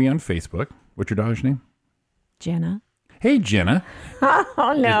find me on Facebook. What's your daughter's name? Jenna. Hey, Jenna.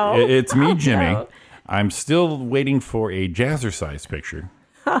 Oh, no. It's me, Oh, Jimmy. no. I'm still waiting for a jazzercise picture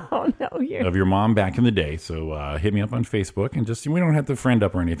Oh, no. You're... of your mom back in the day. So hit me up on Facebook and we don't have to friend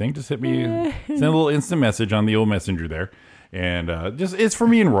up or anything. Just hit me, send a little instant message on the old messenger there. And it's for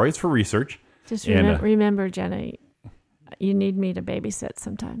me and Roy. It's for research. Just remember, Jenna, you need me to babysit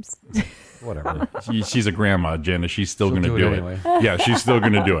sometimes. Whatever. She's a grandma, Jenna. She's still going to do it. Anyway. Yeah, she's still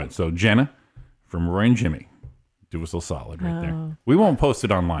going to do it. So, Jenna, from Roy and Jimmy, do us a solid right there. We won't post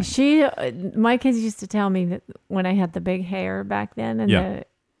it online. My kids used to tell me that when I had the big hair back then in the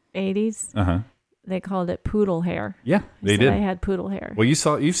 80s, they called it poodle hair. Yeah, they did. I had poodle hair. Well,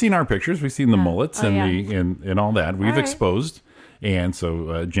 you've seen our pictures. We've seen the mullets and all that. We've exposed. And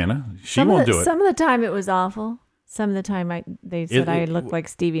so, Jenna, she won't do it. Some of the time it was awful. Some of the time they said I looked like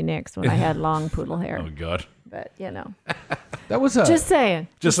Stevie Nicks when I had long poodle hair. Oh, God. But, That was just saying.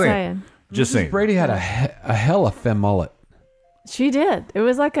 Just saying. Brady had a hell of a mullet. She did. It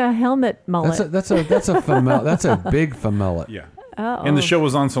was like a helmet mullet. That's a big mullet. Yeah. Oh. And the show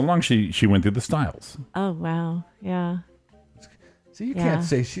was on so long, she went through the styles. Oh, wow. Yeah. So you can't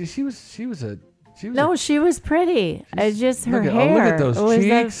say she was No, she was pretty. It's just her hair. Look at those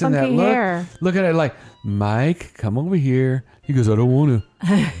cheeks and that look. Hair. Look at it like, Mike, come over here. He goes, I don't want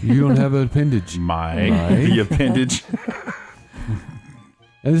to. You don't have an appendage. Mike. The appendage.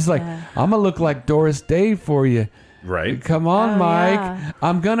 And it's like, I'm going to look like Doris Day for you. Right. Come on, Mike. Yeah.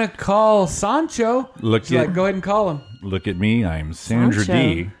 I'm going to call Sancho. Go ahead and call him. Look at me. I'm Sandra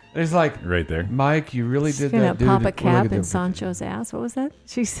Sancho. D. It's like, right there. Mike, you really did gonna that, dude. pop a cap in Sancho's ass. What was that?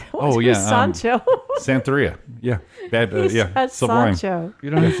 She said, yeah. Sancho. Santeria. Yeah. Bad. He Sublime. Sancho. You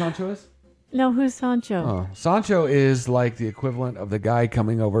don't know who Sancho is? No, who's Sancho? Oh, Sancho is like the equivalent of the guy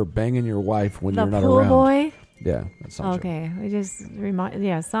coming over banging your wife when The you're not pool around. boy? Yeah, that's Sancho. Okay. We just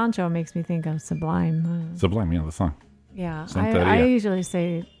Sancho makes me think of Sublime. Sublime, yeah, the song. Yeah. Santeria. I usually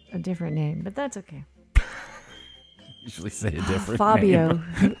say a different name, but that's okay. Usually say a different Fabio.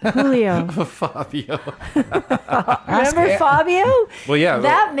 name. Julio. Fabio. Remember Fabio? Well, yeah.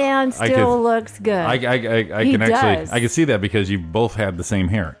 That man still looks good. I can see that because you both have the same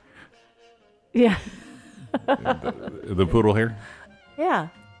hair. Yeah. The poodle hair? Yeah.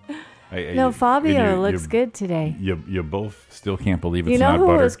 Fabio looks good today. You both still can't believe it's you know not who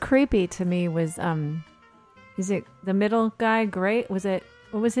butter. was creepy to me was is it the middle guy? Great. What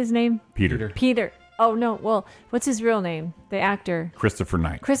was his name? Peter. Oh no. Well, what's his real name? The actor. Christopher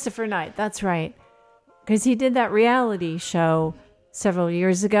Knight. That's right. Because he did that reality show several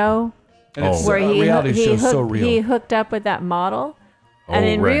years ago, where he hooked up with that model, and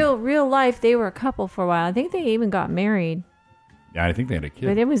in real life they were a couple for a while. I think they even got married. Yeah, I think they had a kid.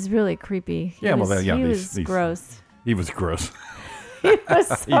 But it was really creepy. He was gross. He was gross. He was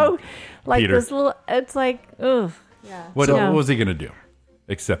so like Peter. this little. It's like, ugh. Yeah. What was he gonna do,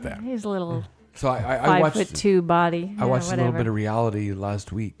 except that? He's a little. So I watched 5'2" body. I watched a little bit of reality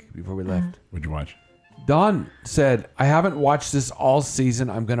last week before we left. What'd you watch? Dawn said, I haven't watched this all season.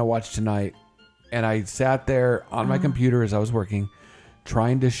 I'm going to watch tonight. And I sat there on my computer as I was working,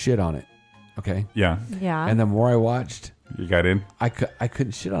 trying to shit on it. Okay? Yeah. Yeah. And the more I watched, you got in? I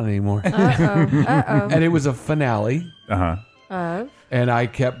couldn't shit on it anymore. Uh-oh. And it was a finale. Uh-huh. And I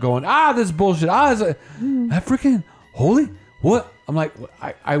kept going, this bullshit. That freaking holy. What? I'm like,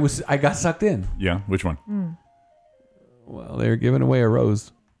 I got sucked in. Yeah. Which one? Well, they were giving away a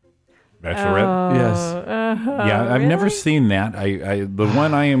rose. Bachelorette. Yes. Yeah, I've never seen that. The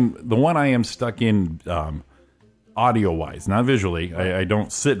one I am stuck in, audio wise, not visually. I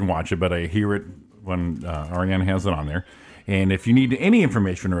don't sit and watch it, but I hear it when Ariana has it on there. And if you need any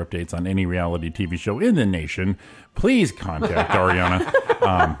information or updates on any reality TV show in the nation, please contact Ariana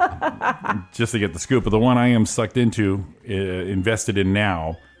just to get the scoop. But the one I am sucked into, invested in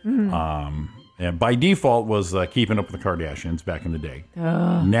now, and by default was Keeping Up with the Kardashians back in the day.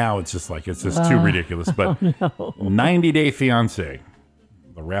 Now it's just too ridiculous. But 90 Day Fiancé,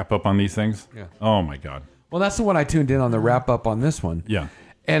 the wrap up on these things. Yeah. Oh my God. Well, that's the one I tuned in on the wrap up on this one. Yeah.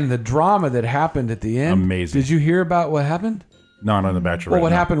 And the drama that happened at the end. Amazing. Did you hear about what happened? Not on The Bachelorette. Well,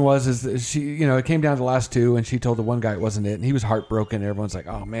 what happened was that she, it came down to the last two, and she told the one guy it wasn't it, and he was heartbroken. And everyone's like,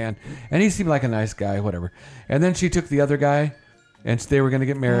 "Oh man," and he seemed like a nice guy, whatever. And then she took the other guy, and they were going to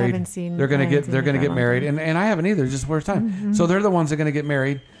get married. I haven't seen. They're going to get married, and I haven't either. Just first time. Mm-hmm. So they're the ones that are going to get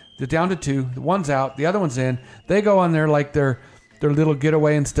married. They're down to two. The one's out. The other one's in. They go on their little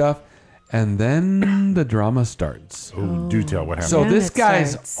getaway and stuff. And then the drama starts. Oh, do tell what happened. So this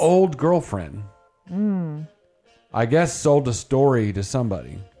guy's old girlfriend, I guess, sold a story to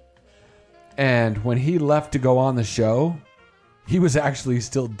somebody. And when he left to go on the show, he was actually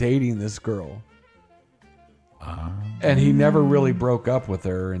still dating this girl. And he never really broke up with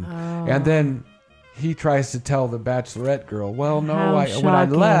her. And then he tries to tell the Bachelorette girl, well, no, when I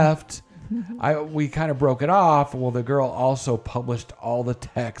left, we kind of broke it off. Well, the girl also published all the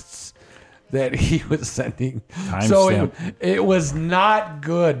texts that he was sending. So it was not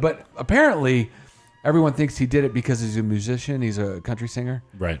good. But apparently, everyone thinks he did it because he's a musician. He's a country singer.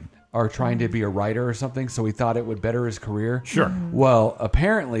 Right. Or trying to be a writer or something. So he thought it would better his career. Sure. Well,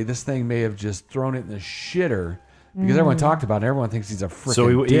 apparently, this thing may have just thrown it in the shitter. Because everyone talked about it. Everyone thinks he's a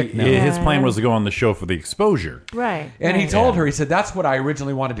freaking dick now. His plan was to go on the show for the exposure. Right. And he told her, he said, that's what I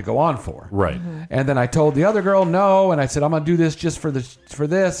originally wanted to go on for. Right. And then I told the other girl no, and I said, I'm going to do this just for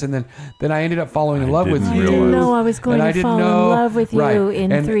this. And then I ended up falling in love with you. I didn't know I was going to fall in love with you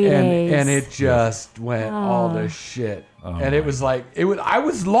in 3 days. And it just went all to shit. And it was like, I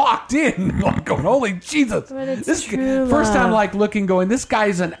was locked in, like going, holy Jesus. But it's This true first time, love. like looking, going, this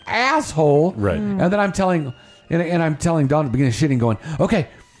guy's an asshole. Right. And then I'm telling, and I'm telling Donna at the beginning of shitting, going, okay,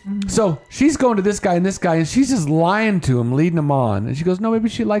 so she's going to this guy, and she's just lying to him, leading him on. And she goes, no, maybe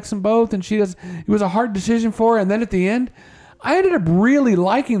she likes them both. And she does. It was a hard decision for her. And then at the end, I ended up really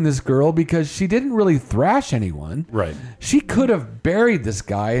liking this girl because she didn't really thrash anyone. Right. She could have buried this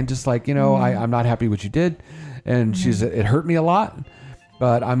guy and just like, I'm not happy what you did. And it hurt me a lot,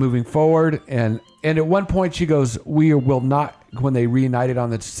 but I'm moving forward. And at one point she goes, we will not, when they reunited on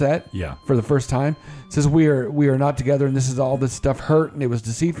the set for the first time, says we are not together, and this is all this stuff hurt and it was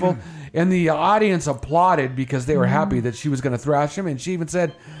deceitful. And the audience applauded because they were happy that she was going to thrash him. And she even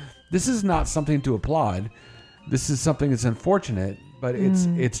said, this is not something to applaud. This is something that's unfortunate, but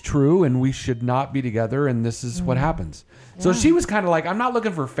it's true, and we should not be together, and this is what happens. Yeah. So she was kind of like, I'm not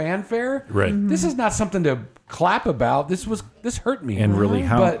looking for fanfare. Right. This is not something to clap about. This hurt me. And really,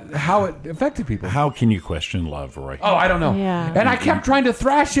 how it affected people. How can you question love, Roy? Oh, I don't know. Yeah. And I kept trying to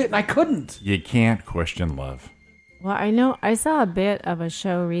thrash it, and I couldn't. You can't question love. Well, I know I saw a bit of a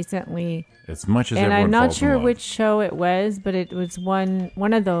show recently. As much as and everyone I'm not falls in sure love. which show it was, but it was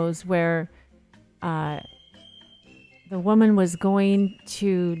one of those where the woman was going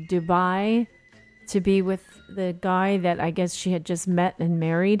to Dubai to be with the guy that I guess she had just met and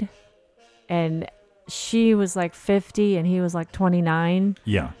married. And she was like 50 and he was like 29.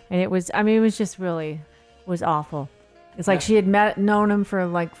 Yeah. And it was just really was awful. It's like she had known him for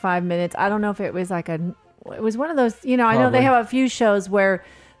like 5 minutes. I don't know if it was like it was one of those, I know they have a few shows where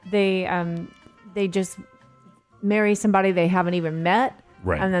they just marry somebody they haven't even met.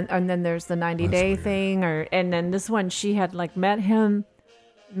 Right. And then there's the 90-day thing, and then this one she had like met him,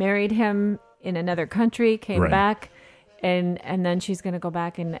 married him in another country, came back, and then she's going to go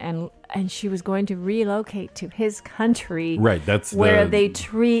back and she was going to relocate to his country. Right. That's where they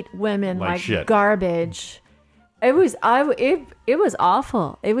treat women like shit. Garbage. It was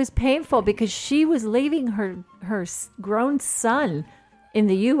awful. It was painful because she was leaving her grown son in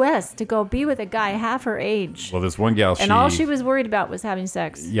the U.S. to go be with a guy half her age. Well, this one gal, all she was worried about was having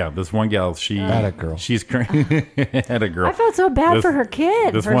sex. Yeah, this one gal, she had a girl. She's had a girl. I felt so bad for her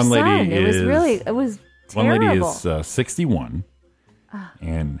kid. This her one son. lady It was terrible. One lady is 61,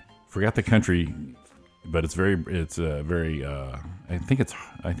 and forgot the country, but it's very. I think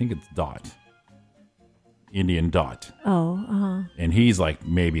it's Dot. Indian Dot. Oh, and he's like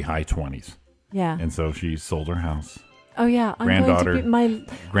maybe high 20s. Yeah. And so she sold her house. Oh yeah, I'm granddaughter, going to be my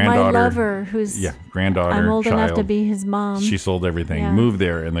granddaughter, lover, who's granddaughter. I'm old enough child. to be his mom. She sold everything, Yeah. moved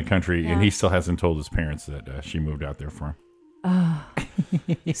there in the country, and he still hasn't told his parents that she moved out there for him. Oh.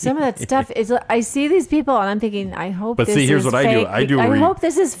 Some of that stuff is. I see these people, and I'm thinking, I hope. But this see, here's is what fake. I do. I hope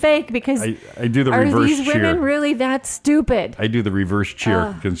this is fake because I do the are reverse these cheer. women really that stupid? I do the reverse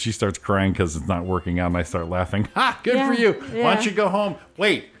cheer because she starts crying because it's not working out, and I start laughing. Ha! Good for you. Yeah. Why don't you go home?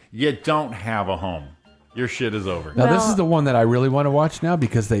 Wait, you don't have a home. Your shit is over. Now this is the one that I really want to watch now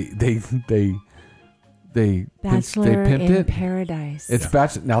because they Bachelor pimped in it. Paradise. It's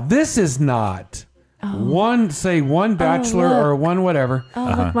Bachelor. Now this is not one Bachelor look. or one whatever.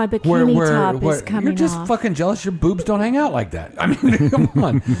 Oh, look, my bikini top is coming You're just off. fucking jealous. Your boobs don't hang out like that. I mean, come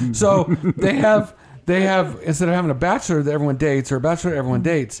on. So they have instead of having a Bachelor that everyone dates or a Bachelor that everyone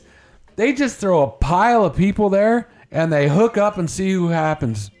dates, they just throw a pile of people there and they hook up and see who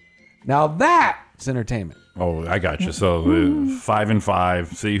happens. Now that's entertainment. Oh, I got you. So 5 and 5,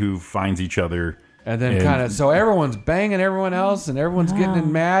 see who finds each other. And then kind of, so everyone's banging everyone else and everyone's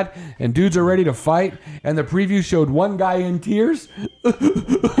getting mad and dudes are ready to fight. And the preview showed one guy in tears.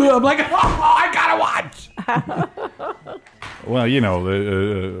 I'm like, I gotta watch. Well,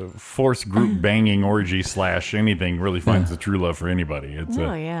 the forced group banging orgy / anything really finds the true love for anybody. It's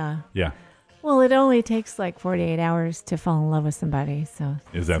yeah. Yeah. Well, it only takes like 48 hours to fall in love with somebody. So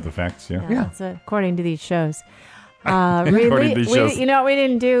Is that the facts? Yeah. that's according to these shows. According to these shows. You know what we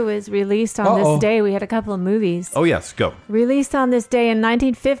didn't do is released on this day. We had a couple of movies. Oh, yes. Go. Released on this day in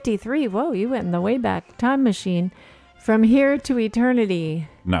 1953. Whoa, you went in the way back time machine. From Here to Eternity.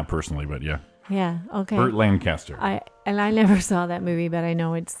 Not personally, but yeah. Yeah, okay. Burt Lancaster. I never saw that movie, but I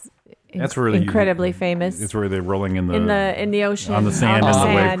know it's That's where incredibly famous. It's where they're rolling in the ocean, on the sand, on the and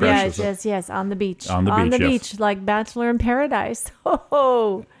sand. the wave crashes. Yes, on the beach, on the beach, like Bachelor in Paradise.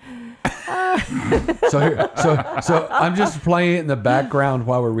 Oh. So I'm just playing it in the background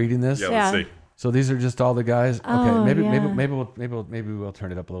while we're reading this. Yeah, let's see. So these are just all the guys. Okay, Oh, maybe yeah. we'll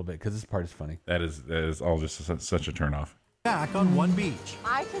turn it up a little bit because this part is funny. That is all just such a turn off. Back on one beach.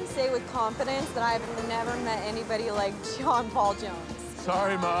 I can say with confidence that I've never met anybody like John Paul Jones.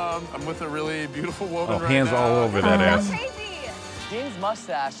 Sorry, Mom. I'm with a really beautiful woman right hands now. all over that ass. Dean's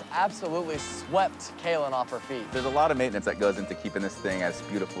mustache absolutely swept Kaylin off her feet. There's a lot of maintenance that goes into keeping this thing as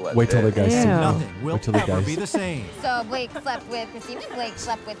beautiful as Wait till the guys see. Nothing will Wait till the ever guys be the same. So Blake slept with Christina. Blake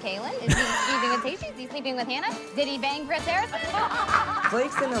slept with Kaylin. Is he sleeping with Tayshia? Is he sleeping with Hannah? Did he bang Chris Harrison?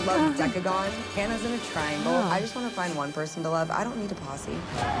 Blake's in a love decagon. Hannah's in a triangle. I just want to find one person to love. I don't need a posse.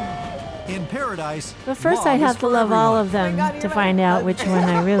 In paradise. But first, I have to love all of them to find out which one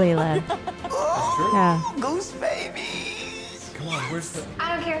I really love. Yeah. Goose baby. Come on, where's the?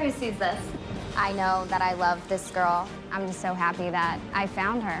 I don't care who sees this. I know that I love this girl. I'm just so happy that I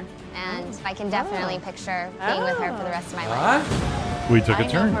found her. And I can definitely picture being with her for the rest of my life. We took a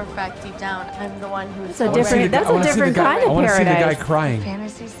turn. I know for a fact deep down I'm the one who's That's a different kind of paradise. I want to see the guy crying.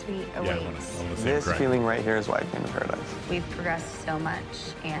 Fantasy suite Yeah, I awaits. wanna see him This cry. feeling right here is why I came to paradise. We've progressed so much,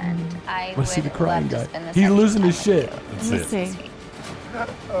 and I Let's see the would crying love to guy. spend this He's extra losing time his with shit. you. Let's see.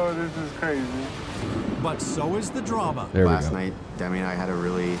 Oh, this is crazy. But so is the drama. There we Last go. night, Demi and I had a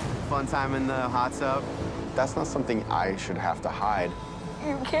really fun time in the hot tub. That's not something I should have to hide.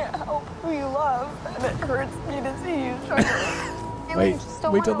 You can't help who you love, and it hurts me to see you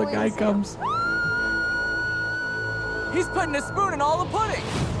struggling. Wait till the guy comes. He's putting a spoon in all the pudding.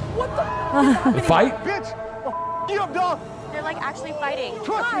 The fight? Bitch! You up, dog! They're like actually fighting.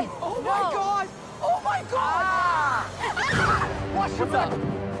 Trust me! Oh my God! Oh my God! Watch your back!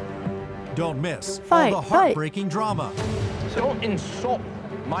 Don't miss Fight, all the fight. heartbreaking drama. Don't insult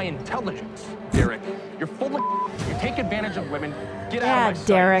my intelligence, Derek. You're full of you take advantage of women. Get Yeah, out of my sight.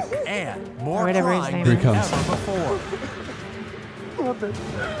 Derek. And Or more whatever his crime name than is. Here he comes. ever before.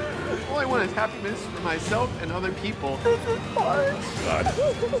 All I want is happiness for myself and other people.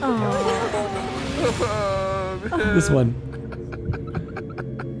 This one.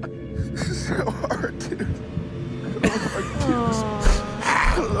 This is so hard, dude.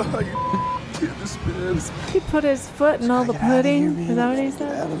 He put his foot in all the pudding. Is that what he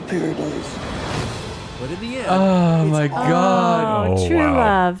said? But in the end, Oh my God. Oh, Oh, true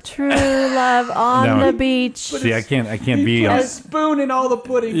wow. love on No. the beach. See, I can't be. A spoon in all the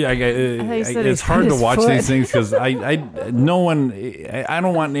pudding. Yeah, thought you said it's he hard put to his watch foot. these things because I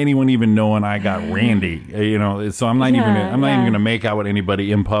don't want anyone even knowing I got Randy. You know, so I'm not even gonna make out with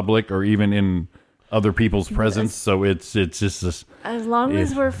anybody in public or even in other people's presence. So it's just this. As long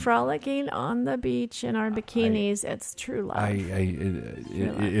as we're frolicking on the beach in our bikinis, it's true love.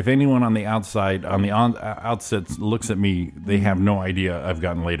 If anyone on the outside, outset looks at me, they have no idea I've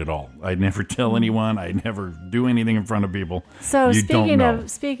gotten laid at all. I never tell anyone. I never do anything in front of people. So you don't know.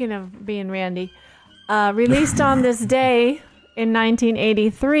 speaking of being Randy, released on this day in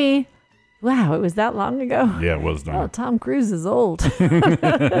 1983. Wow, it was that long ago. Yeah, it was. Oh, Tom Cruise is old.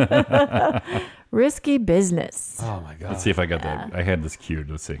 Risky Business. Oh my God. Let's see if I got that. I had this cued.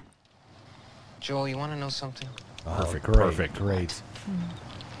 Let's see. Joel, you want to know something? Perfect. Great, Perfect. Great.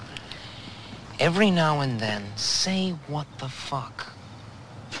 Every now and then, say what the fuck.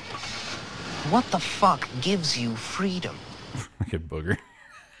 What the fuck gives you freedom? Look at Booger.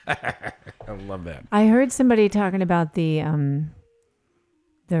 I love that. I heard somebody talking about the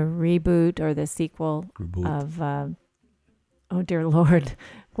reboot or the sequel of oh dear Lord,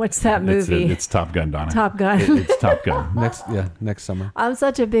 what's that movie? It's Top Gun, Donna. Top Gun. It's Top Gun. Next summer. I'm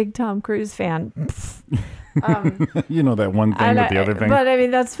such a big Tom Cruise fan. You know that one thing with the other thing? But I mean,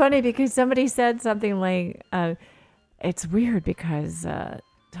 that's funny because somebody said something like, it's weird because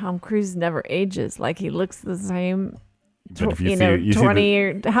Tom Cruise never ages. Like he looks the same. But if you see 20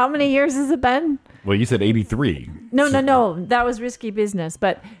 years. How many years has it been? Well, you said 83. No. That was Risky Business.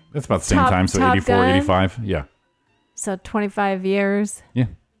 But That's about the same time. So Top 84, Gun. 85. Yeah. So 25 years. Yeah.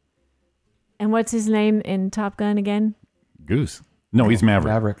 And what's his name in Top Gun again? Goose. No, he's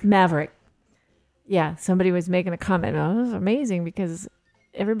Maverick. Maverick. Yeah, somebody was making a comment. Oh, it was amazing because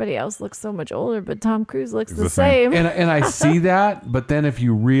everybody else looks so much older, but Tom Cruise looks the same. And I see that, but then if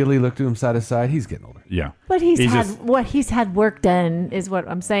you really look at him side to side, he's getting older. Yeah. But he's had work done, is what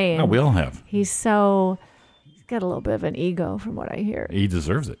I'm saying. Oh, we all have. He's got a little bit of an ego, from what I hear. He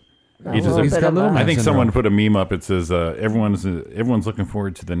deserves it. He deserves it. I think someone put a meme up. It says everyone's looking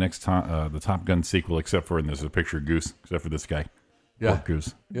forward to the next the Top Gun sequel, except for, and there's a picture of Goose, except for this guy. Yeah. Poor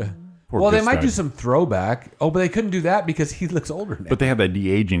Goose. Yeah. Poor Well, Goose they might died. do some throwback. Oh, but they couldn't do that because he looks older now. But they have that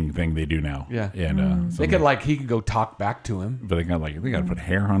de-aging thing they do now. Yeah. And they could he could go talk back to him. But they got to put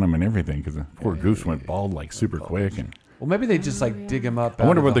hair on him and everything because poor Goose went bald super quick. And well, maybe they just dig him up. I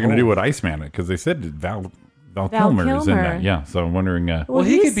wonder what they're going to do with Iceman, because they said Val Kilmer is in that. Yeah, so I'm wondering. Well,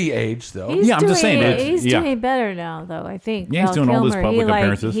 he could be aged though. I'm just saying. He's doing better now, though. I think. Yeah, he's doing all those public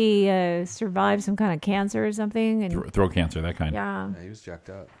appearances. He survived some kind of cancer or something, and throat cancer, that kind. Yeah, he was jacked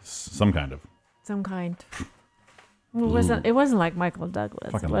up. Some kind of. Some kind. Well, it wasn't like Michael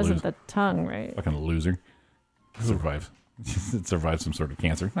Douglas. Fucking it wasn't loser. the tongue, right? Fucking loser. Survives. It survived some sort of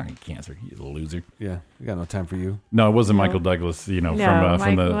cancer. Not cancer. He's a loser. Yeah, we got no time for you. No, it wasn't Michael Douglas.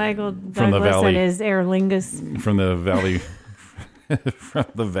 Michael from the valley and his Aer Lingus. From the valley, from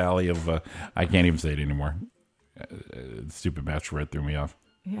the valley of. I can't even say it anymore. Stupid bachelorette threw me off.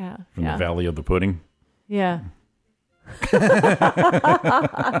 Yeah. From the valley of the pudding. Yeah.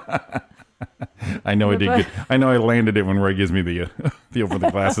 I know I did good. I know I landed it when Roy gives me the over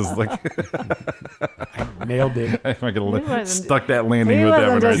the glasses. I nailed it. I fucking stuck that landing with that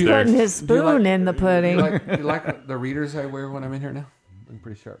one right just there. putting his spoon in the pudding. You like the readers I wear when I'm in here now? I'm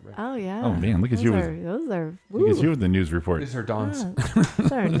pretty sharp, right? Oh yeah. Oh man, look at you. Those are. Look at you with the news report. These are Dawn's.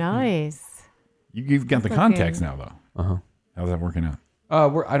 Those are nice. You've got the contacts now, though. Uh-huh. How's that working out? I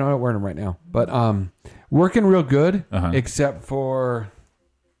don't know wearing them right now, but working real good, Uh-huh. except for.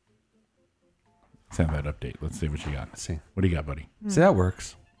 Let's have that update. Let's see what you got. Let's see. What do you got, buddy? See, that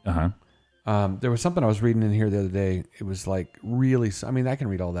works. Uh-huh. There was something I was reading in here the other day. It was like really. I mean, I can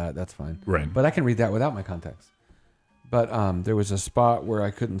read all that. That's fine. Right. But I can read that without my contacts. But there was a spot where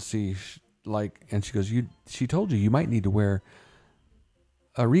I couldn't see, and she goes, she told you might need to wear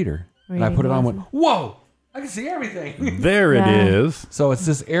a reader. And I put it on. Went, whoa! I can see everything. There it is. So it's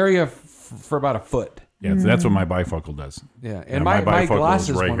this area for about a foot. Yeah, so that's what my bifocal does. Yeah, and my bifocal glasses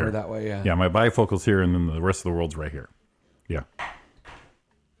is right wander here. that way. Yeah. Yeah, my bifocal's here, and then the rest of the world's right here. Yeah.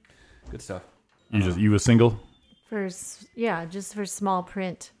 Good stuff. You a single? Just for small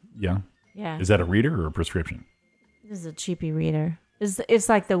print. Yeah. Yeah. Is that a reader or a prescription? This is a cheapy reader. It's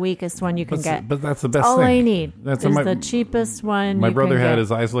like the weakest one you can get. But that's the best all thing. I need. That's is the cheapest one. My you brother can had get.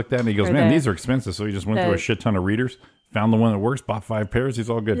 his eyes looked at, and he goes, For "Man, the- these are expensive." So he just went through a shit ton of readers, found the one that works, bought 5 pairs. He's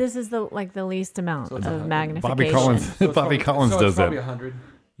all good. This is the least amount of magnification. Bobby Collins does that. Probably 100.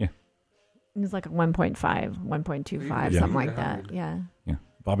 Yeah. It's like a 1.5, 1.25, Yeah. something like that. Yeah. Yeah.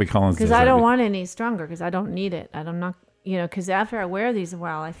 Bobby Collins. Because does I that. don't want any stronger. Because I don't need it. I'm not. Because after I wear these a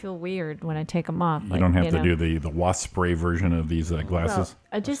while, I feel weird when I take them off. You don't have to do the wasp spray version of these glasses.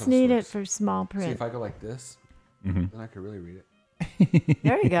 I just need it for small print. See, if I go like this, Mm-hmm. then I could really read it.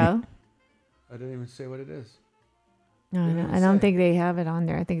 There you go. I didn't even say what it is. No, I don't think they have it on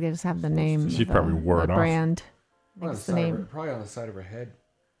there. I think they just have the name. She probably wore it off. Brand. Probably Next the name. Probably on the side of her head.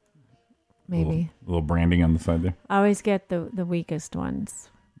 Maybe. A little branding on the side there. I always get the weakest ones.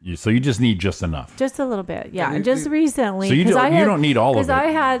 So you just need just enough. Just a little bit, yeah. And just recently, So you don't need all of it. Because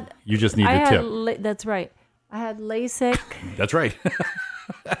I had. You just need the tip. That's right. I had LASIK. That's right.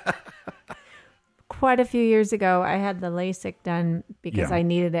 Quite a few years ago, I had the LASIK done because Yeah. I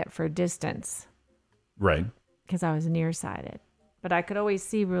needed it for distance. Right. Because I was nearsighted, but I could always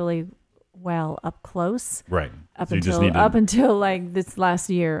see really well up close. Right. Up So you until just need to- up until like this last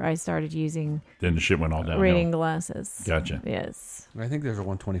year, I started using Then the shit went all down. reading glasses. Gotcha. Yes. I think there's a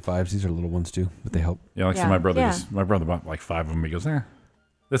 125s. These are little ones too, but they help. Yeah, like I said, Yeah. my brother bought like 5 of them. He goes,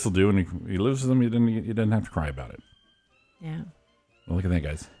 this will do, and he loses them. He didn't have to cry about it. Yeah. Well, look at that,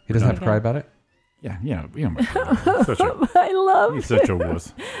 guys. He doesn't have to cry about it. Yeah. My brother. I love. He's such a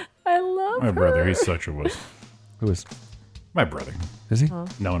wuss. I love My brother. her. He's such a wuss. Who is? My brother. Is he? Oh.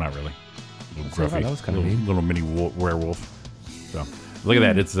 No, not really. A little So that gruffy. was kinda little, mean. little mini werewolf. So look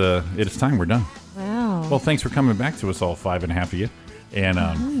at that. It's time. We're done. Wow. Well, thanks for coming back to us all 5.5 of you, and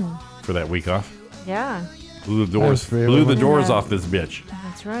for that week off. Yeah. Blew the doors off this bitch.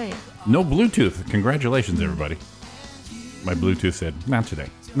 That's right. No Bluetooth. Congratulations, everybody. My Bluetooth said, not today.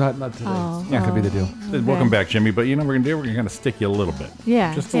 Not today. Oh, That could be the deal. Said, welcome back, Jimmy. But you know what we're going to do? We're going to stick you a little bit.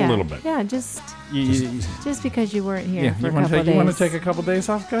 Yeah. Just yeah. a little bit. Yeah. Just because you weren't here Yeah, for a you want couple to days. you want to take a couple days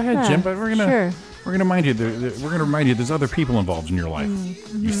off? Go ahead, Yeah, Jim. But we're sure. gonna remind you. We're gonna remind you. There's other people involved in your life.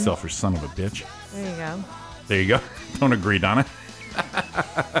 Mm-hmm. You selfish son of a bitch. There you go. There you go. Don't agree, Donna.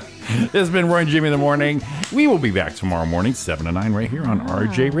 This has been Roy and Jimmy in the morning. We will be back tomorrow morning, 7 to 9, right here on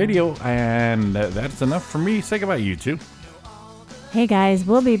RJ Radio. And that's enough for me. Say goodbye, you two. Hey, guys,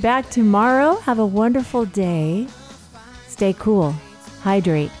 we'll be back tomorrow. Have a wonderful day. Stay cool.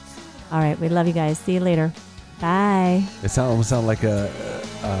 Hydrate. All right, we love you guys. See you later. Bye. It almost sound like a,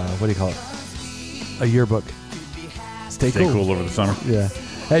 what do you call it? A yearbook. Stay cool over the summer. Yeah.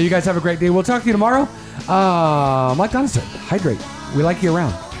 Hey, you guys have a great day. We'll talk to you tomorrow. Like Donna said, hydrate. We like you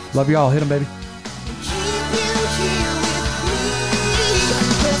around. Love you all. Hit them, baby.